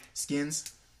Smash?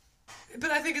 Skins.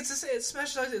 But I think it's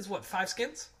Smash is what, 5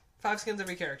 skins? 5 skins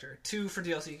every character. 2 for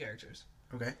DLC characters.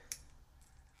 Okay.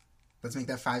 Let's make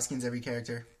that 5 skins every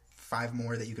character. 5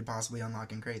 more that you could possibly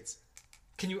unlock in crates.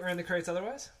 Can you earn the crates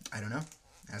otherwise? I don't know.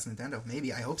 Ask Nintendo.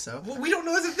 Maybe. I hope so. Well, we don't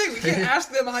know the thing. We can't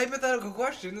ask them hypothetical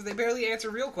questions. They barely answer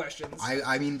real questions.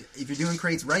 I mean, if you're doing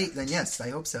crates right, then yes, I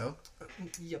hope so.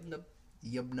 Yub nub.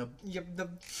 Yub nub. Yub nub.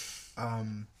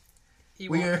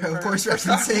 We are, of course,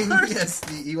 referencing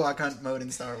the Ewok Hunt mode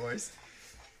in Star Wars.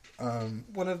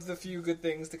 One of the few good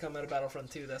things to come out of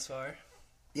Battlefront 2 thus far.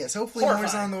 Yes, hopefully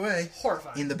more's on the way.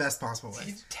 Horrifying. In the best possible way.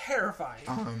 It's terrifying.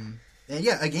 And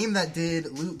yeah, a game that did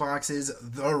loot boxes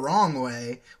the wrong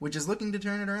way, which is looking to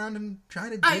turn it around and try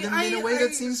to do them in a way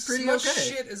that seems pretty as much okay.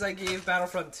 shit as I gave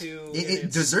Battlefront 2.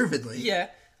 It deservedly. Yeah.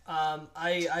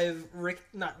 I've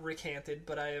not recanted,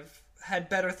 but I've had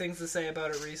better things to say about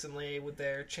it recently with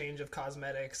their change of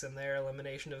cosmetics and their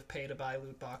elimination of pay-to-buy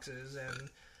loot boxes. And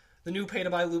the new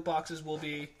pay-to-buy loot boxes will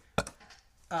be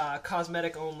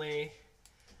cosmetic only.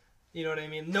 You know what I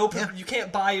mean? You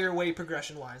can't buy your way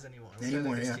progression-wise anymore.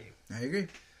 Yeah. I agree.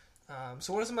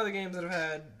 So what are some other games that have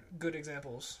had good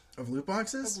examples Of loot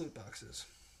boxes? of loot boxes?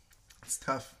 It's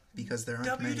tough because there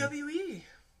aren't many. WWE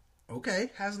Okay.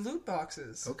 has loot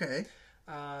boxes. Okay.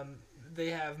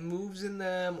 They have moves in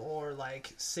them or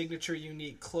like signature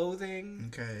unique clothing,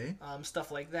 Okay.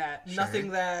 stuff like that.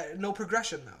 Sure. No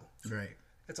progression though. Right.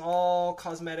 It's all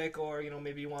cosmetic, or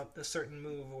maybe you want a certain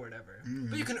move or whatever.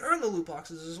 But you can earn the loot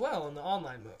boxes as well in the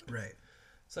online mode. Right.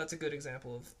 So that's a good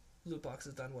example of loot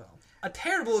boxes done well. A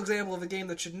terrible example of a game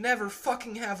that should never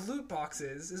fucking have loot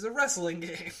boxes is a wrestling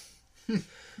game.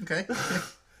 Okay.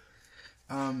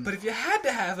 But if you had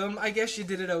to have them, I guess you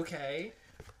did it okay.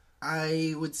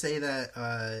 I would say that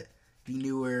the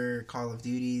newer Call of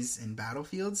Duties and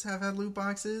Battlefields have had loot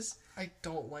boxes. I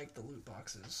don't like the loot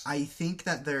boxes. I think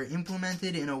that they're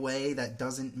implemented in a way that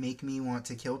doesn't make me want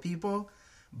to kill people,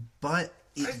 but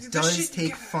it does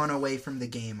take fun away from the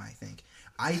game, I think.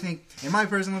 I think, in my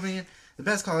personal opinion, the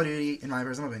best Call of Duty, in my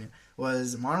personal opinion,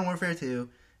 was Modern Warfare 2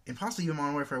 and possibly even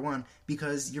Modern Warfare 1,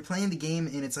 because you're playing the game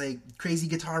and it's like crazy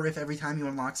guitar riff every time you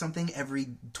unlock something every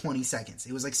 20 seconds.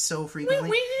 It was like so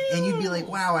frequently. And you'd be like,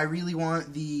 wow, I really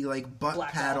want the like butt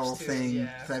Black paddle Ops 2, thing,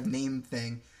 yeah. that name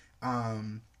thing.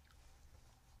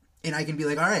 And I can be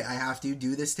like, alright, I have to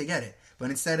do this to get it. But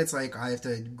instead it's like, I have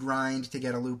to grind to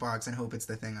get a loot box and hope it's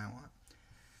the thing I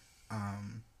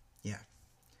want. Yeah.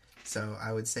 So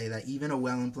I would say that even a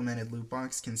well-implemented loot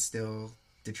box can still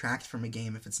detract from a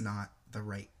game if it's not the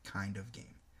right kind of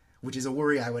game, which is a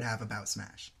worry I would have about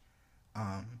Smash.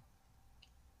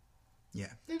 Yeah.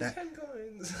 10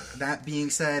 coins. That being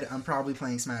said, I'm probably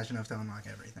playing Smash enough to unlock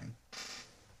everything.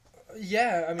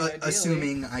 Yeah, I mean, ideally,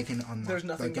 assuming I can unlock. there's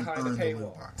nothing I can behind the earn paywall.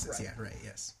 loot boxes. Right. Yeah. Right.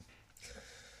 Yes.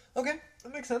 Okay,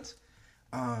 that makes sense.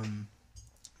 Get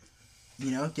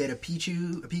a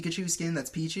Pikachu skin that's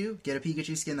Pichu. Get a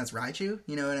Pikachu skin that's Raichu.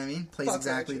 You know what I mean? Plays Fuck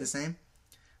exactly Raichu. the same.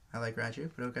 I like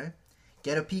Raichu, but okay.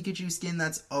 Get a Pikachu skin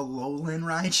that's Alolan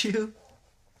Raichu.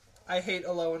 I hate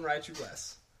Alolan Raichu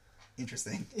less.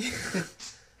 Interesting.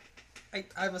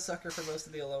 I'm a sucker for most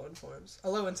of the Alolan forms.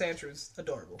 Alolan Sandshrews,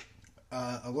 adorable.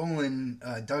 Alolan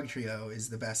Dugtrio is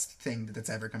the best thing that's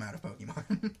ever come out of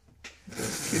Pokemon.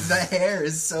 The hair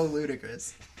is so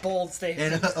ludicrous. Bold And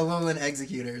statement. Alolan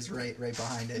Executor is right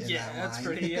behind it in Yeah, that that's line.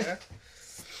 pretty, yeah.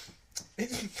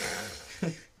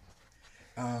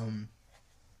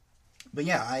 But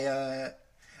yeah,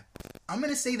 I'm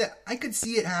gonna say that I could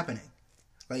see it happening.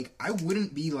 Like, I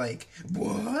wouldn't be like,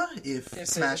 what? If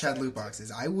Smash had loot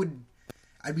boxes.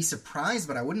 I'd be surprised,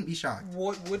 but I wouldn't be shocked.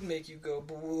 What would make you go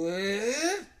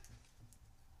bleh?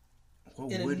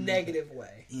 What In a would negative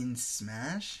way? in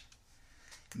Smash?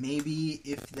 Maybe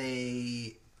if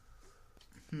they...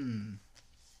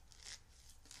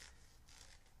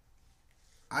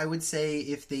 I would say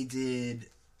if they did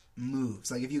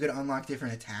moves. Like, if you could unlock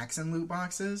different attacks in loot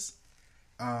boxes.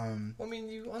 Well, I mean,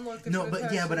 you unlock the No,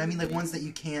 but yeah, but I mean, like, ones that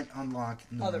you can't unlock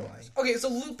normally. otherwise. Okay, so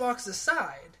loot box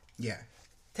aside, Yeah.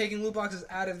 taking loot boxes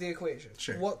out of the equation.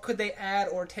 Sure. What could they add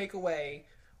or take away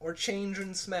or change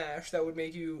in Smash that would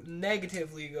make you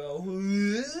negatively go,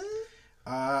 "Huh?"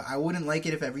 I wouldn't like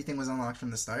it if everything was unlocked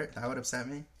from the start. That would upset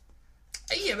me.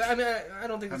 Yeah, but I mean, I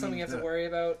don't think that's something you have to worry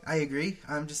about. I agree.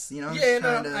 I'm just, I'm Yeah, just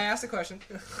trying no, to... I asked a question.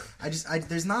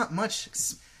 there's not much...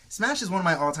 Smash is one of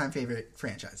my all-time favorite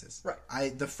franchises.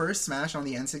 Right. The first Smash on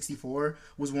the N64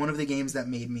 was one of the games that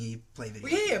made me play video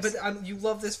Yeah, games. but you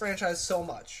love this franchise so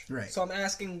much. Right. So I'm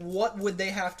asking, what would they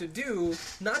have to do,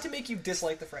 not to make you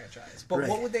dislike the franchise, but Right.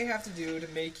 what would they have to do to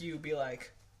make you be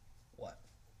like, what?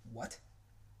 What?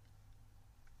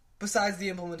 Besides the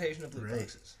implementation of loot Right.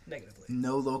 boxes, negatively.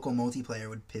 No local multiplayer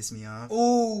would piss me off.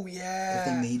 Oh, yeah. If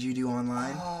they made you do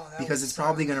online. Oh, that because would it's suck.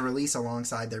 probably going to release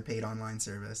alongside their paid online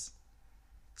service.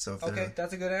 So if Okay, they're...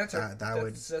 that's a good answer.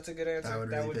 That's a good answer. that would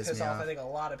really piss me off, off. I think, a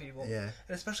lot of people. Yeah.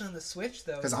 And especially on the Switch,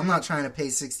 though. Because I'm not trying to pay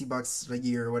 $60 a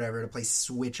year or whatever to play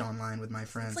Switch online with my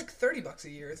friends. It's like $30 a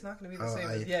year. It's not going to be the same.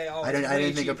 I it's didn't way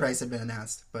think a cheaper. price had been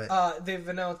announced, but... They've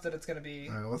announced that it's going to be...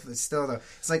 well, it's still though.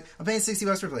 It's like I'm paying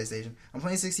 $60 for PlayStation. I'm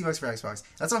paying $60 for Xbox.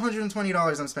 That's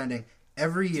 $120 I'm spending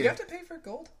every year. Do you have to pay for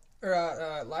Gold?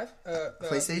 Or Live?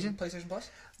 PlayStation? PlayStation Plus?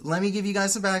 Let me give you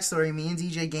guys some backstory. Me and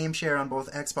DJ game share on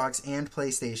both Xbox and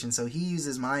PlayStation, so he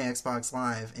uses my Xbox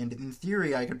Live, and in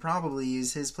theory I could probably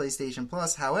use his PlayStation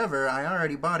Plus. However, I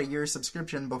already bought a year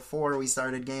subscription before we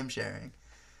started game sharing.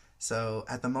 So,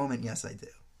 at the moment, yes, I do.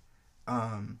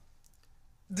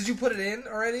 Did you put it in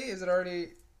already? Is it already...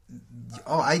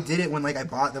 Oh, I did it when, I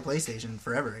bought the PlayStation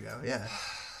forever ago, yeah.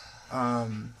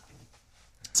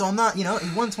 So I'm not,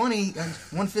 120 and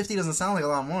 150 doesn't sound like a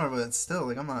lot more, but it's still,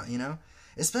 I'm not,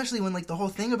 Especially when, the whole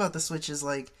thing about the Switch is,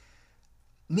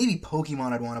 maybe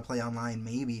Pokemon I'd want to play online,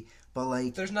 maybe, but,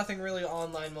 There's nothing really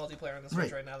online multiplayer on the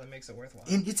Switch right now that makes it worthwhile.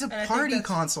 And it's a And I think party that's-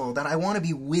 console that I want to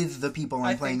be with the people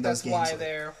I'm playing those games I think with. that's why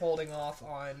they're holding off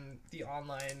on the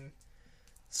online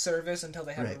service until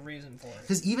they have a Right. reason for it.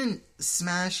 Because even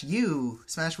Smash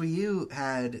Wii U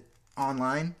had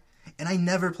online, and I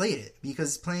never played it,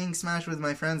 because playing Smash with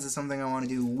my friends is something I want to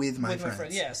do with my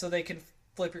friends. Yeah, so they can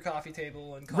flip your coffee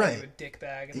table and call Right. you a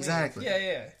dickbag. And Exactly. leave.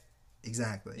 Yeah.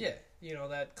 Exactly. Yeah,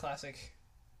 that classic...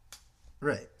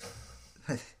 Right.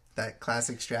 That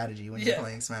classic strategy when you're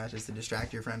playing Smash is to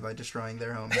distract your friend by destroying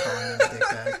their home and calling them a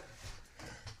dickbag.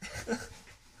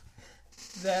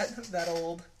 That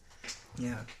old...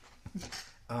 Yeah.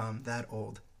 That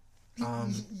old.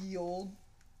 Ye old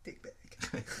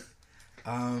dickbag.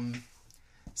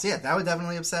 So yeah, that would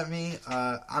definitely upset me.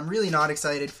 I'm really not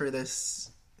excited for this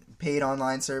paid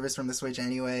online service from the Switch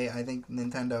anyway. I think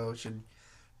Nintendo should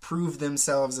prove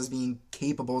themselves as being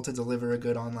capable to deliver a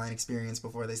good online experience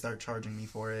before they start charging me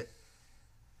for it.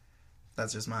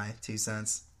 That's just my 2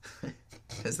 cents.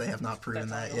 Because they have not proven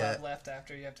That's that all you'll yet. have left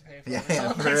after you have to pay for Yeah, all yeah,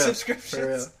 the for online real.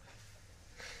 subscriptions.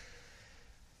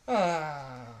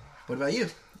 What about you?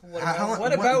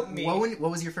 What about me?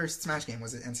 What was your first Smash game?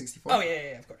 Was it N64? Oh,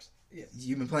 yeah, of course. Yeah.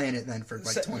 You've been playing it then for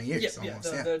like 20 years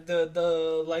almost. Yeah,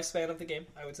 the lifespan of the game,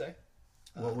 I would say.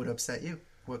 What would upset you?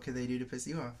 What could they do to piss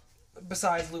you off?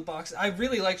 Besides loot boxes, I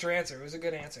really liked your answer. It was a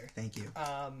good answer. Thank you.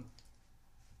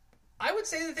 I would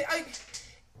say that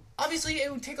obviously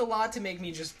it would take a lot to make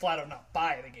me just flat out not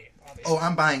buy the game. Obviously. Oh,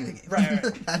 I'm buying the game. Right.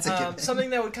 That's a given. Something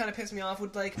that would kind of piss me off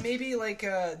would maybe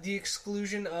the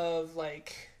exclusion of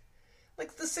like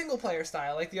the single player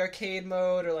style, like the arcade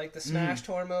mode or like the Smash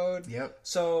Tour mode. Yep.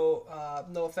 So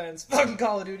no offense, fucking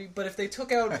Call of Duty, but if they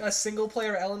took out a single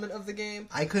player element of the game,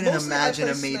 I couldn't mostly imagine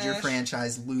I a play major Smash.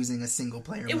 franchise losing a single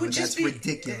player It mode. would just That's be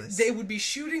ridiculous. They would be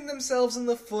shooting themselves in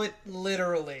the foot,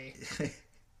 literally.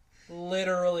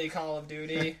 Literally, Call of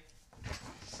Duty.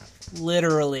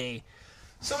 Literally.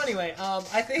 So anyway,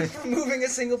 I think removing a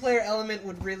single-player element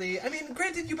would really... I mean,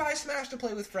 granted, you buy Smash to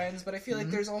play with friends, but I feel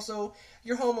like there's also...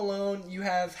 You're home alone, you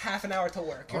have half an hour to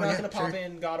work. You're not going to pop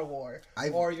in God of War.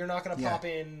 Or you're not going to pop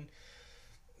in...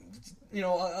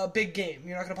 a big game.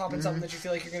 You're not going to pop in something that you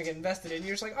feel like you're going to get invested in.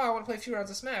 You're just like, oh, I want to play a few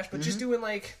rounds of Smash. But just doing,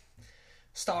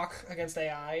 stock against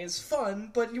AI is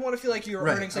fun, but you want to feel like you're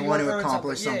earning something. I want to earn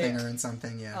accomplish something, earn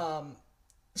something, yeah.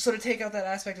 So to take out that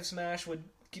aspect of Smash would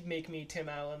make me Tim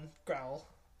Allen growl,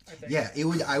 I think. Yeah,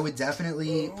 I would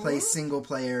definitely play single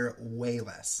player way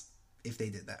less if they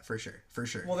did that, for sure.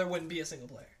 Well, there wouldn't be a single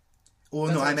player. Well,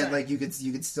 That's no, what I I'm meant saying.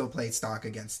 you could still play stock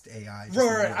against AI.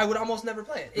 Right. I would almost never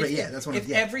play it. If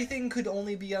If everything could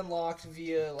only be unlocked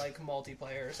via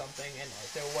multiplayer or something, and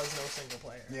there was no single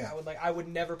player, I would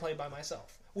never play by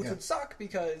myself, which would suck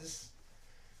because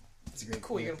it's great.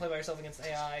 cool, you're gonna play by yourself against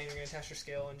AI, and you're gonna test your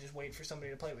skill and just wait for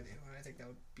somebody to play with you. And I think that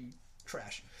would be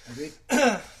trash.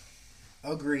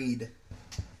 Agreed.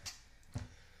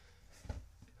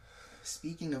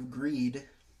 Speaking of greed,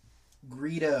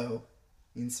 Greedo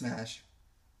in Smash.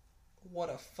 What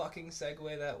a fucking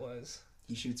segue that was.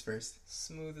 He shoots first.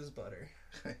 Smooth as butter.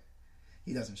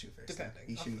 He doesn't shoot first. Depending.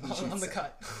 He shoots on the second.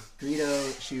 cut.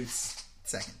 Greedo shoots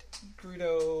second.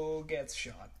 Greedo gets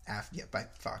shot. By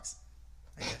Fox,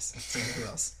 I guess. So who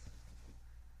else?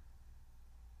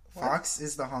 What? Fox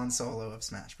is the Han Solo of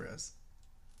Smash Bros.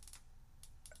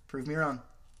 Prove me wrong.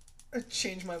 I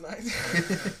changed my mind.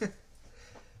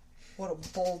 What a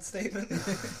bold statement.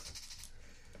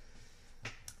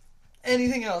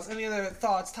 Anything else? Any other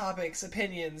thoughts, topics,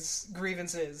 opinions,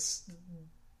 grievances,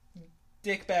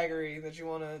 dickbaggery that you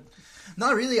want to...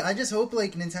 Not really. I just hope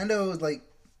Nintendo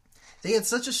they had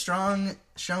such a strong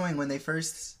showing when they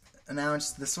first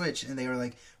announced the Switch, and they were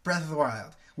like Breath of the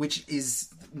Wild, which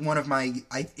is one of my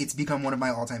it's become one of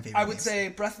my all-time favorite I would games. say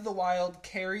Breath of the Wild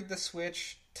carried the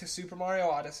Switch to Super Mario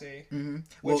Odyssey,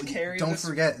 Well, don't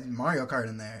forget Mario Kart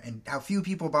in there, and how few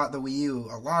people bought the Wii U.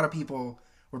 A lot of people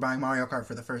were buying Mario Kart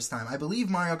for the first time. I believe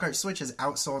Mario Kart Switch has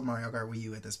outsold Mario Kart Wii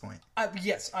U at this point.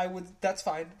 Yes, I would. That's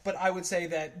fine, but I would say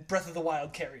that Breath of the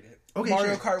Wild carried it. Okay,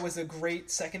 Mario sure. Kart was a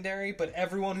great secondary, but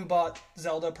everyone who bought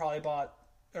Zelda probably bought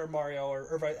Mario, or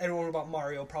everyone who bought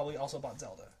Mario probably also bought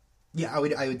Zelda. Yeah, I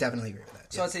would definitely agree with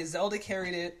that. So I'd say Zelda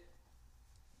carried it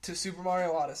to Super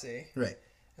Mario Odyssey, Right.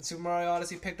 and Super Mario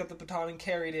Odyssey picked up the baton and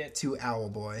carried it To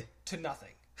Owlboy. to nothing.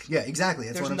 Yeah, exactly.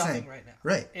 That's There's what I'm nothing saying. right now.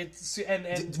 Right. It's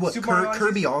and What, Super Mario Odyssey,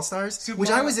 Kirby All-Stars? Which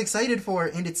I Mario- was excited for,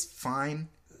 and it's fine.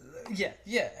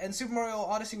 Yeah, and Super Mario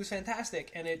Odyssey was fantastic,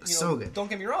 and it So good. Don't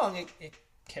get me wrong, it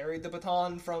carried the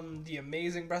baton from the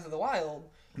amazing Breath of the Wild,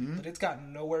 but it's got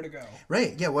nowhere to go.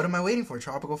 Right, yeah, what am I waiting for?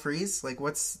 Tropical Freeze?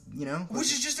 What's,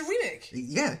 Which is just a remake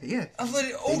Yeah. of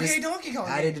the just Donkey Kong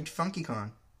added game. Funky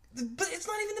Kong. But it's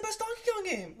not even the best Donkey Kong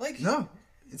game. No,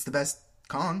 it's the best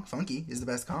Kong. Funky is the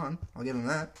best Kong. I'll give him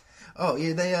that. Oh,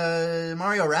 yeah, they,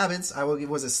 Mario Rabbids,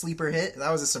 was a sleeper hit.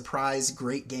 That was a surprise,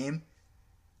 great game.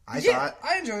 I thought.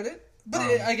 I enjoyed it, but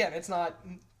again, it's not.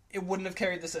 It wouldn't have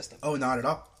carried the system. Oh, not at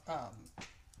all.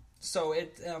 So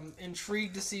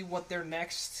intrigued to see what their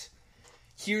next.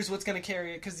 Here's what's going to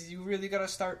carry it, because you really got to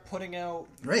start putting out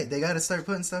Right, they got to start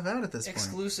putting stuff out at this point.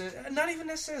 exclusive, not even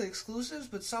necessarily exclusives,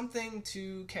 but something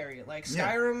to carry it.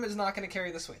 Skyrim is not going to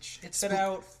carry the Switch. It's been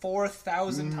out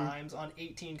 4,000 times on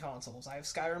 18 consoles. I have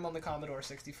Skyrim on the Commodore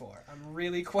 64. I'm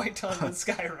really quite done with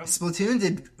Skyrim. Splatoon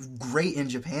did great in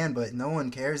Japan, but no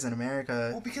one cares in America.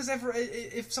 Well, because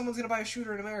if someone's going to buy a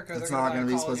shooter in America, It's they're not going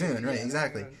going to to be buy a Call of Splatoon, Duty. right? Yeah,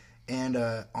 Exactly. they're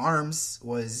And ARMS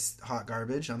was hot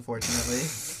garbage, unfortunately.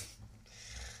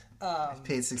 I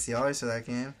paid $60 for that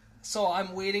game. So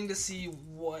I'm waiting to see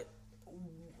what,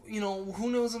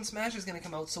 who knows when Smash is going to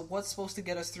come out, so what's supposed to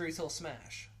get us through till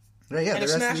Smash? Right, yeah, and the if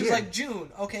rest of Smash the is year. like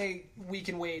June, okay, we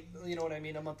can wait. You know what I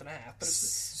mean? A month and a half. But if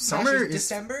Summer Smash is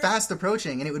December, fast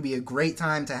approaching, and it would be a great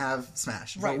time to have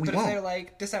Smash. right? But we But won't. if they're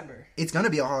like December, It's going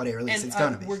to be a holiday release. and It's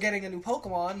going to be. we're getting a new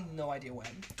Pokemon, no idea when.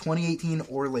 2018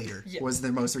 or later Yeah. was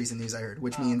the most recent news I heard,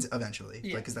 which means eventually.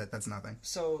 yeah. Because that's nothing.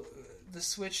 So the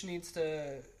Switch needs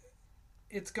to.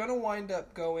 It's gonna wind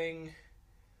up going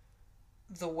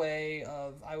the way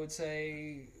of, I would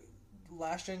say,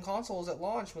 last gen consoles at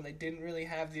launch when they didn't really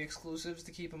have the exclusives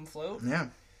to keep them afloat. Yeah.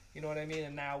 You know what I mean?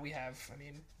 And now we have. I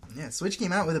mean, Yeah, Switch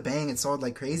came out with a bang. It sold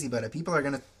like crazy, but people are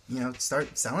going to,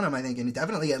 start selling them, I think, and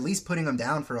definitely at least putting them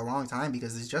down for a long time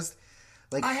because it's just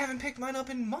like I haven't picked mine up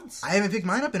in months. I haven't picked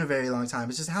mine up in a very long time.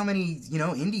 It's just how many,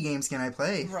 indie games can I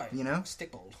play? Right.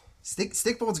 Stickbolt. Stickbolt.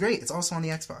 Stickbolt's great. It's also on the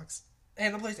Xbox.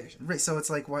 And the PlayStation. Right, so it's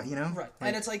like what, Right.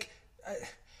 And it's like,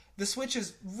 the Switch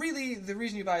is really, the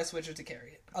reason you buy a Switch is to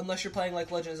carry it. Unless you're playing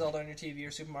like Legend of Zelda on your TV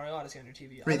or Super Mario Odyssey on your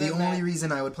TV. Right, Other the than only that-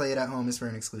 reason I would play it at home is for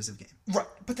an exclusive game. Right,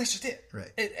 but that's just it.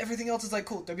 Right. Everything else is like,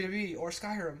 cool, WWE or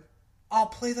Skyrim. I'll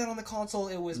play that on the console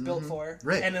it was built for.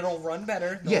 Right. And it'll run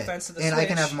better. No offense to the and Switch. I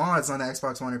can have mods on the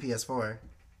Xbox One or PS4.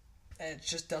 It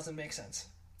just doesn't make sense.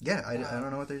 Yeah, I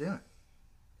don't know what they're doing.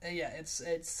 Yeah,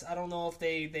 it's. I don't know if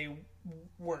they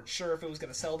weren't sure if it was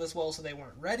going to sell this well, so they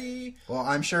weren't ready. Well,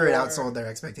 I'm sure it Or- outsold their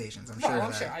expectations. I'm No, sure I'm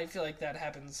of that. sure. I feel like that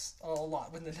happens a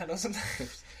lot with Nintendo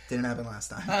sometimes. Didn't happen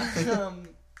last time.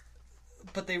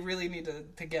 But they really need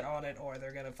to get on it, or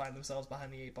they're going to find themselves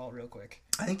behind the 8 ball real quick.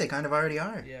 I think they kind of already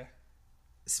are. Yeah.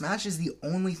 Smash is the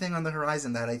only thing on the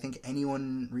horizon that I think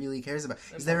anyone really cares about.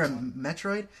 Is there a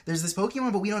Metroid? There's this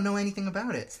Pokemon, but we don't know anything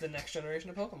about it. It's the next generation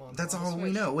of Pokemon. That's on the all we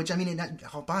Switch. know. Which, I mean,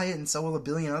 I'll buy it and so will a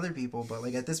billion other people. But,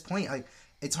 like, at this point,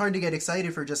 it's hard to get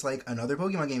excited for just, like, another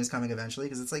Pokemon game is coming eventually.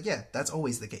 Because it's like, yeah, that's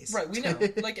always the case. Right, we know.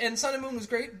 Like, and Sun and Moon was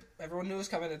great. Everyone knew it was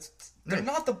coming. They're Right.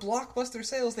 not the blockbuster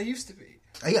sales they used to be.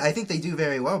 Yeah, I think they do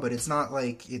very well, but it's not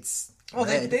like it's Oh,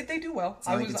 red. they do well.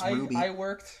 not like it's Ruby. I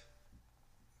worked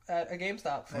at a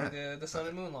GameStop for the Sun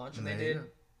and Moon launch, and they There you did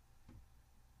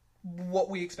what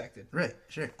we expected. Right,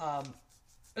 sure.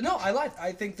 No, I lied.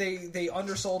 I think they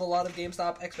undersold a lot of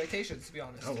GameStop expectations. To be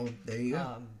honest, Oh, well, there you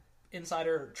go.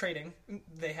 insider trading,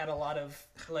 they had a lot of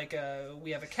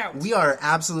we have accounts. We are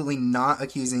absolutely not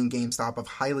accusing GameStop of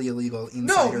highly illegal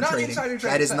insider not trading. insider trading.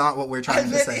 That is not what we're trying I to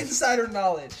meant say. insider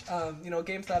knowledge.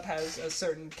 GameStop has a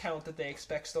certain count that they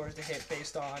expect stores to hit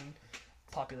based on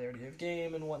popularity of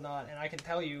game and whatnot. And I can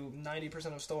tell you,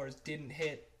 90% of stores didn't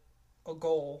hit a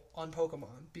goal on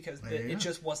Pokemon because There you it go.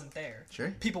 just wasn't there.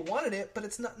 Sure. People wanted it, but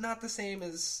it's not the same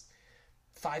as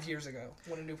 5 years ago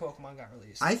when a new Pokemon got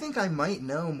released. I think I might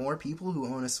know more people who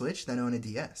own a Switch than own a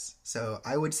DS. So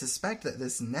I would suspect that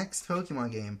this next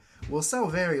Pokemon game will sell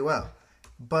very well.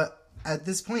 But at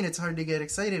this point, it's hard to get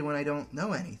excited when I don't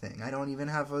know anything. I don't even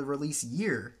have a release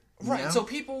year. you Right, know? so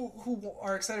people who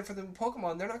are excited for the new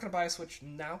Pokemon, they're not going to buy a Switch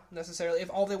now, necessarily. If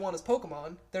all they want is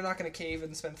Pokemon, they're not going to cave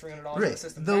and spend $300 on the Right.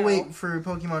 system They'll now. wait for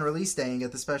Pokemon release day and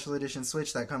get the special edition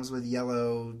Switch that comes with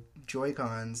yellow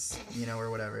Joy-Cons,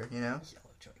 or whatever, Yellow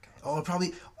Joy-Con. Oh,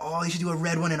 probably. Oh, they should do a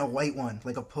red one and a white one,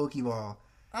 like a Pokeball.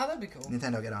 Oh, that'd be cool.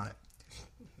 Nintendo, get on it.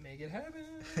 Make it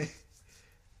happen.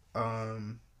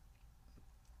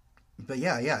 But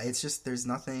yeah, it's just there's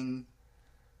nothing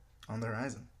on the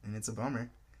horizon, and it's a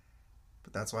bummer.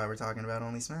 But that's why we're talking about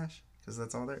only Smash, because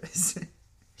that's all there is.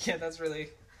 Yeah, that's really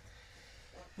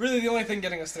the only thing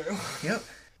getting us through. Yep.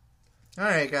 All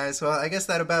right, guys. Well, I guess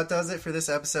that about does it for this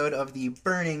episode of the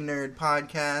Burning Nerd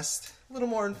Podcast. A little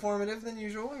more informative than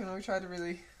usual. We tried to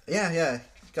really Yeah.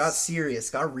 Got serious.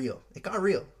 Got real. It got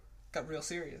real. got real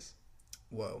serious.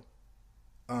 Whoa.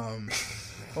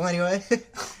 Well, anyway,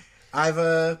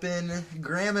 I've been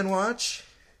Graham and Watch.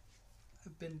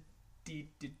 I've been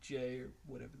DJ or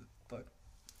whatever the fuck.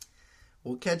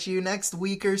 We'll catch you next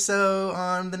week or so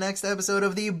on the next episode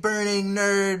of the Burning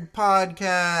Nerd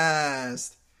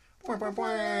Podcast.